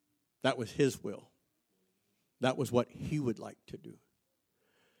 That was his will. That was what he would like to do.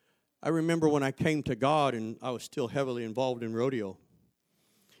 I remember when I came to God, and I was still heavily involved in rodeo.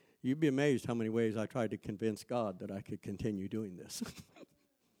 You'd be amazed how many ways I tried to convince God that I could continue doing this.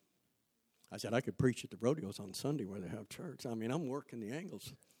 I said I could preach at the rodeos on Sunday where they have church. I mean, I'm working the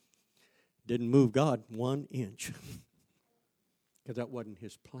angles. Didn't move God 1 inch because that wasn't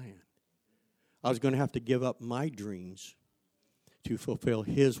his plan. I was going to have to give up my dreams to fulfill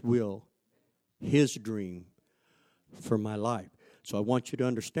his will, his dream for my life. So I want you to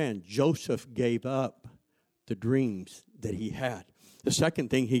understand, Joseph gave up the dreams that he had. The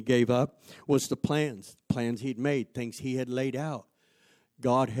second thing he gave up was the plans he'd made, things he had laid out.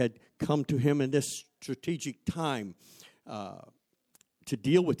 God had come to him in this strategic time to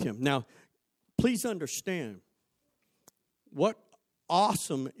deal with him. Now, please understand what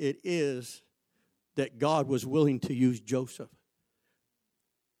awesome it is that God was willing to use Joseph.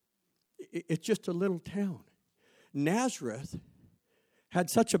 It's just a little town. Nazareth had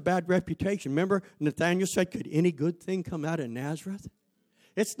such a bad reputation. Remember, Nathanael said, could any good thing come out of Nazareth?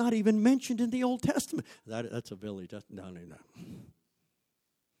 It's not even mentioned in the Old Testament. That's a village. That's down in that.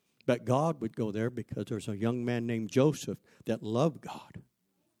 But God would go there because there's a young man named Joseph that loved God.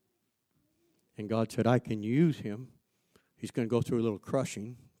 And God said, I can use him. He's going to go through a little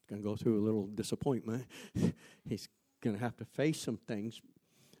crushing. He's going to go through a little disappointment. He's going to have to face some things.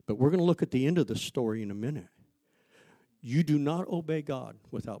 But we're going to look at the end of the story in a minute. You do not obey God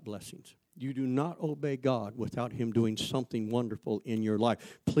without blessings. You do not obey God without him doing something wonderful in your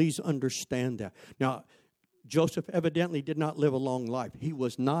life. Please understand that. Now, Joseph evidently did not live a long life. He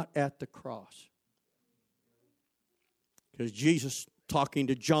was not at the cross. Because Jesus, talking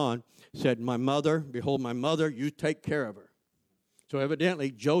to John, said, my mother, behold my mother, you take care of her. So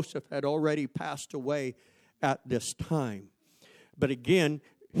evidently, Joseph had already passed away at this time. But again,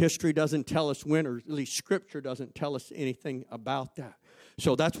 history doesn't tell us when, or at least Scripture doesn't tell us anything about that.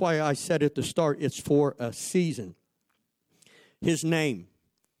 So that's why I said at the start, it's for a season. His name.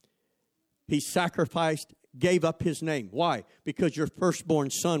 He sacrificed, gave up his name. Why? Because your firstborn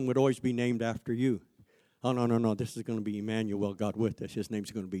son would always be named after you. Oh, no. This is going to be Emmanuel, God with us. His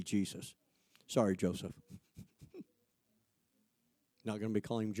name's going to be Jesus. Sorry, Joseph. Not going to be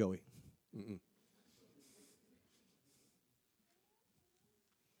calling him Joey.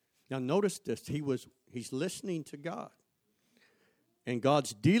 Now notice this. He's listening to God. And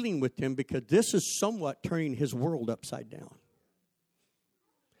God's dealing with him because this is somewhat turning his world upside down.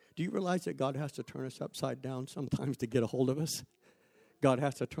 Do you realize that God has to turn us upside down sometimes to get a hold of us? God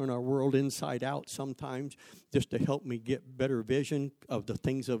has to turn our world inside out sometimes just to help me get better vision of the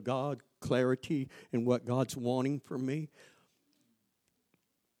things of God, clarity in what God's wanting from me.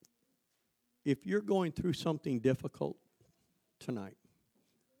 If you're going through something difficult tonight,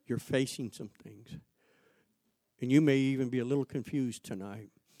 you're facing some things, and you may even be a little confused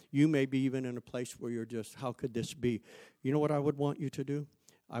tonight. You may be even in a place where you're just, how could this be? You know what I would want you to do?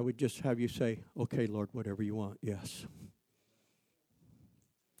 I would just have you say, okay, Lord, whatever you want, yes.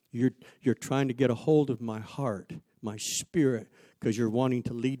 You're trying to get a hold of my heart, my spirit, because you're wanting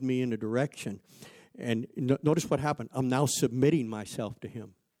to lead me in a direction. And notice what happened. I'm now submitting myself to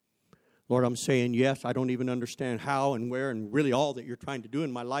him. Lord, I'm saying yes. I don't even understand how and where and really all that you're trying to do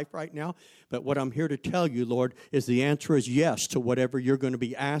in my life right now. But what I'm here to tell you, Lord, is the answer is yes to whatever you're going to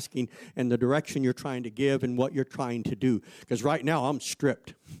be asking and the direction you're trying to give and what you're trying to do. Because right now I'm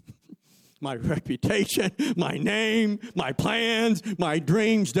stripped. My reputation, my name, my plans, my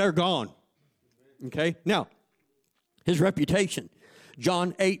dreams, they're gone. Okay? Now, his reputation.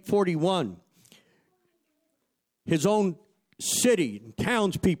 John 8:41. His own city,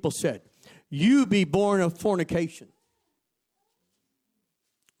 townspeople said, you be born of fornication.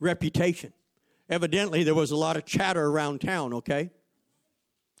 Reputation. Evidently, there was a lot of chatter around town, okay?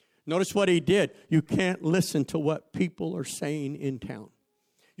 Notice what he did. You can't listen to what people are saying in town.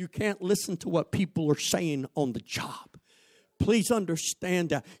 You can't listen to what people are saying on the job. Please understand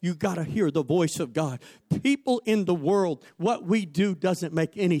that. You got to hear the voice of God. People in the world, what we do doesn't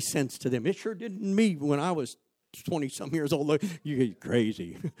make any sense to them. It sure didn't me when I was 20-some years old. You get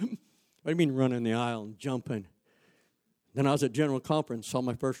crazy. What do you mean running the aisle and jumping? Then I was at General Conference, saw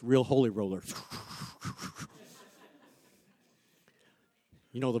my first real holy roller.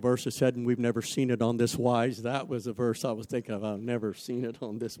 You know the verse that said, and we've never seen it on this wise. That was the verse I was thinking of. I've never seen it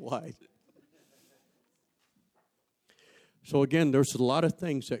on this wise. So again, there's a lot of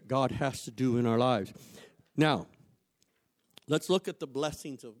things that God has to do in our lives. Now, let's look at the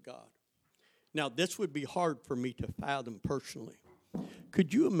blessings of God. Now, this would be hard for me to fathom personally.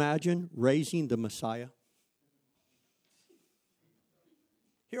 Could you imagine raising the Messiah?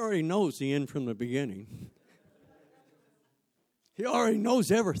 He already knows the end from the beginning. He already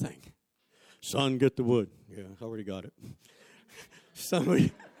knows everything. Son, get the wood. Yeah, I already got it.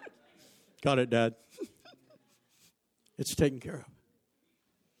 Son, got it, Dad. It's taken care of.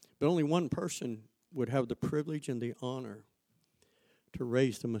 But only one person would have the privilege and the honor to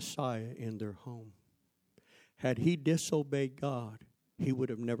raise the Messiah in their home. Had he disobeyed God, he would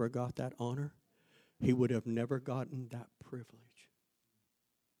have never got that honor. He would have never gotten that privilege.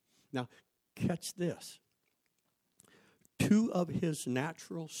 Now, catch this. 2 of his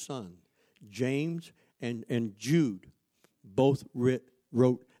natural sons, James and Jude, both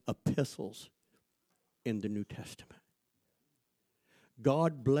wrote epistles in the New Testament.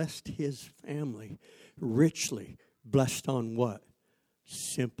 God blessed his family richly, blessed on what?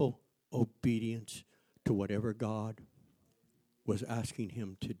 Simple obedience to whatever God was asking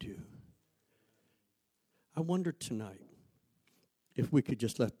him to do. I wonder tonight if we could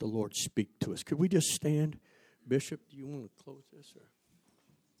just let the Lord speak to us. Could we just stand? Bishop, do you want to close this? Or?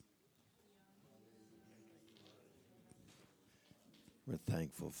 We're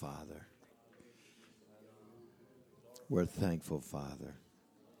thankful, Father. We're thankful, Father.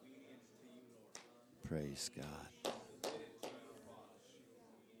 Praise God.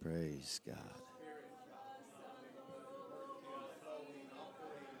 Praise God.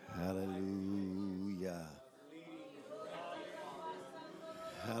 Hallelujah.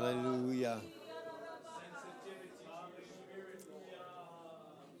 Hallelujah.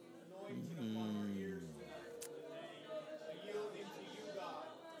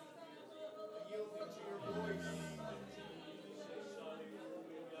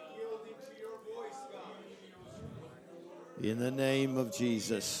 In the name of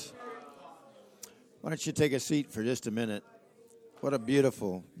Jesus. Why don't you take a seat for just a minute? What a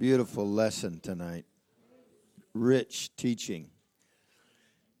beautiful, beautiful lesson tonight. Rich teaching.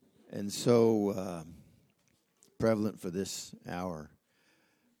 And so prevalent for this hour.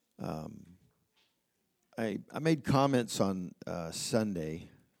 I made comments on Sunday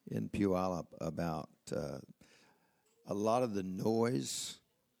in Puyallup about a lot of the noise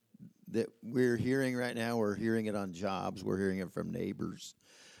that we're hearing right now. We're hearing it on jobs. We're hearing it from neighbors.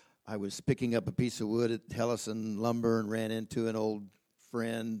 I was picking up a piece of wood at Hellison Lumber and ran into an old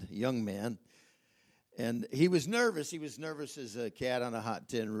friend, young man. And he was nervous. He was nervous as a cat on a hot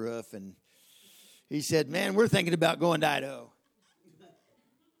tin roof. And he said, man, we're thinking about going to Idaho.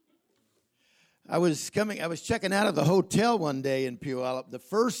 I was checking out of the hotel one day in Puyallup the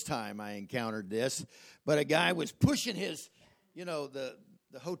first time I encountered this. But a guy was pushing his,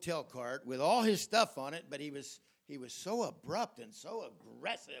 the hotel cart with all his stuff on it, but he was so abrupt and so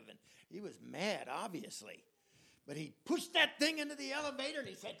aggressive, and he was mad, obviously. But he pushed that thing into the elevator, and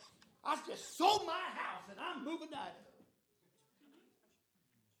he said, I've just sold my house, and I'm moving to Idaho.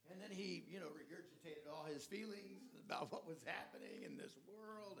 And then he, regurgitated all his feelings about what was happening in this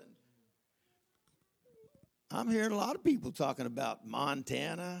world. And I'm hearing a lot of people talking about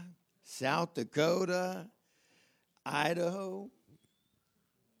Montana, South Dakota, Idaho.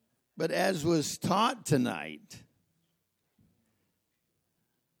 But as was taught tonight,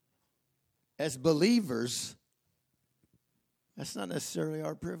 as believers, that's not necessarily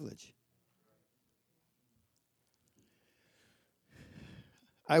our privilege.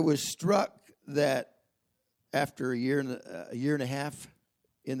 I was struck that after a year and a half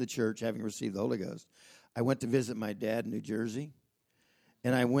in the church, having received the Holy Ghost, I went to visit my dad in New Jersey,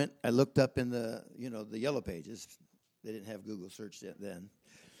 and I looked up in the Yellow Pages. They didn't have Google search yet then.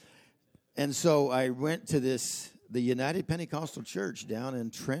 And so I went to the United Pentecostal Church down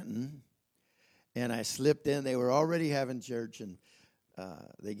in Trenton, and I slipped in. They were already having church, and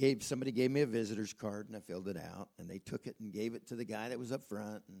somebody gave me a visitor's card, and I filled it out, and they took it and gave it to the guy that was up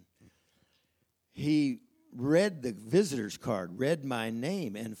front. And he read the visitor's card, read my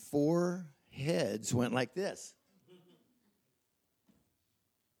name, and 4 heads went like this.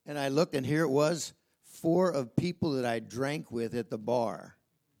 And I looked, and here it was, 4 of people that I drank with at the bar.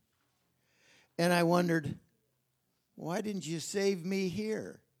 And I wondered, why didn't you save me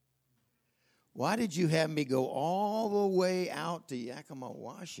here? why did you have me go all the way out to Yakima,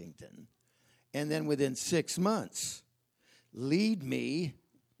 Washington, and then within 6 months lead me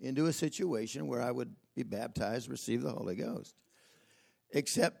into a situation where I would be baptized, receive the Holy Ghost?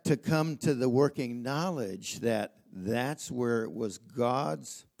 Except to come to the working knowledge that that's where it was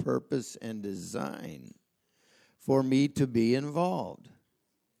God's purpose and design for me to be involved.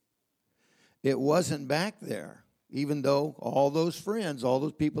 It wasn't back there, even though all those friends, all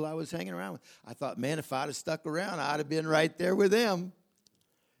those people I was hanging around with, I thought, man, if I'd have stuck around, I'd have been right there with them.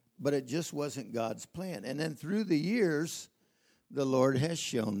 But it just wasn't God's plan. And then through the years, the Lord has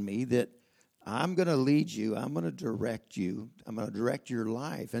shown me that I'm going to lead you. I'm going to direct you. I'm going to direct your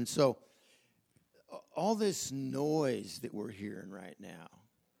life. And so all this noise that we're hearing right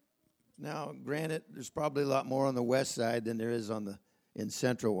now, granted, there's probably a lot more on the west side than there is in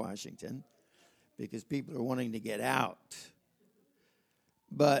central Washington because people are wanting to get out.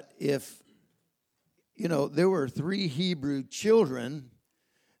 But if, there were 3 Hebrew children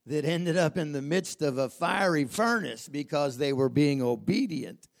that ended up in the midst of a fiery furnace because they were being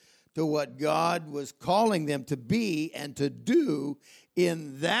obedient to what God was calling them to be and to do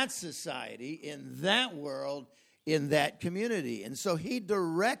in that society, in that world, in that community. And so he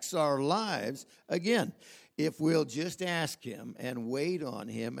directs our lives, again, if we'll just ask him and wait on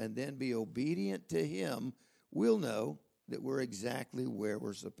him and then be obedient to him, we'll know that we're exactly where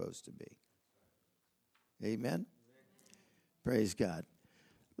we're supposed to be. Amen? Praise God.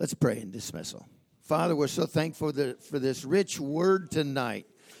 Let's pray in dismissal. Father, we're so thankful for this rich word tonight,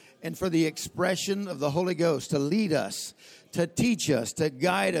 and for the expression of the Holy Ghost to lead us, to teach us, to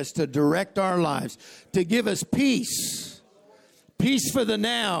guide us, to direct our lives, to give us peace. Peace for the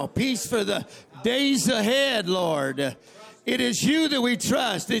now, peace for the days ahead, Lord. It is you that we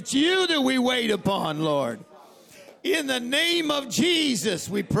trust. It's you that we wait upon, Lord. In the name of Jesus,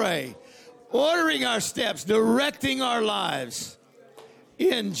 we pray, ordering our steps, directing our lives.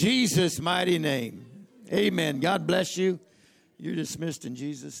 In Jesus' mighty name. Amen. God bless you. You're dismissed in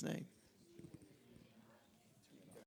Jesus' name.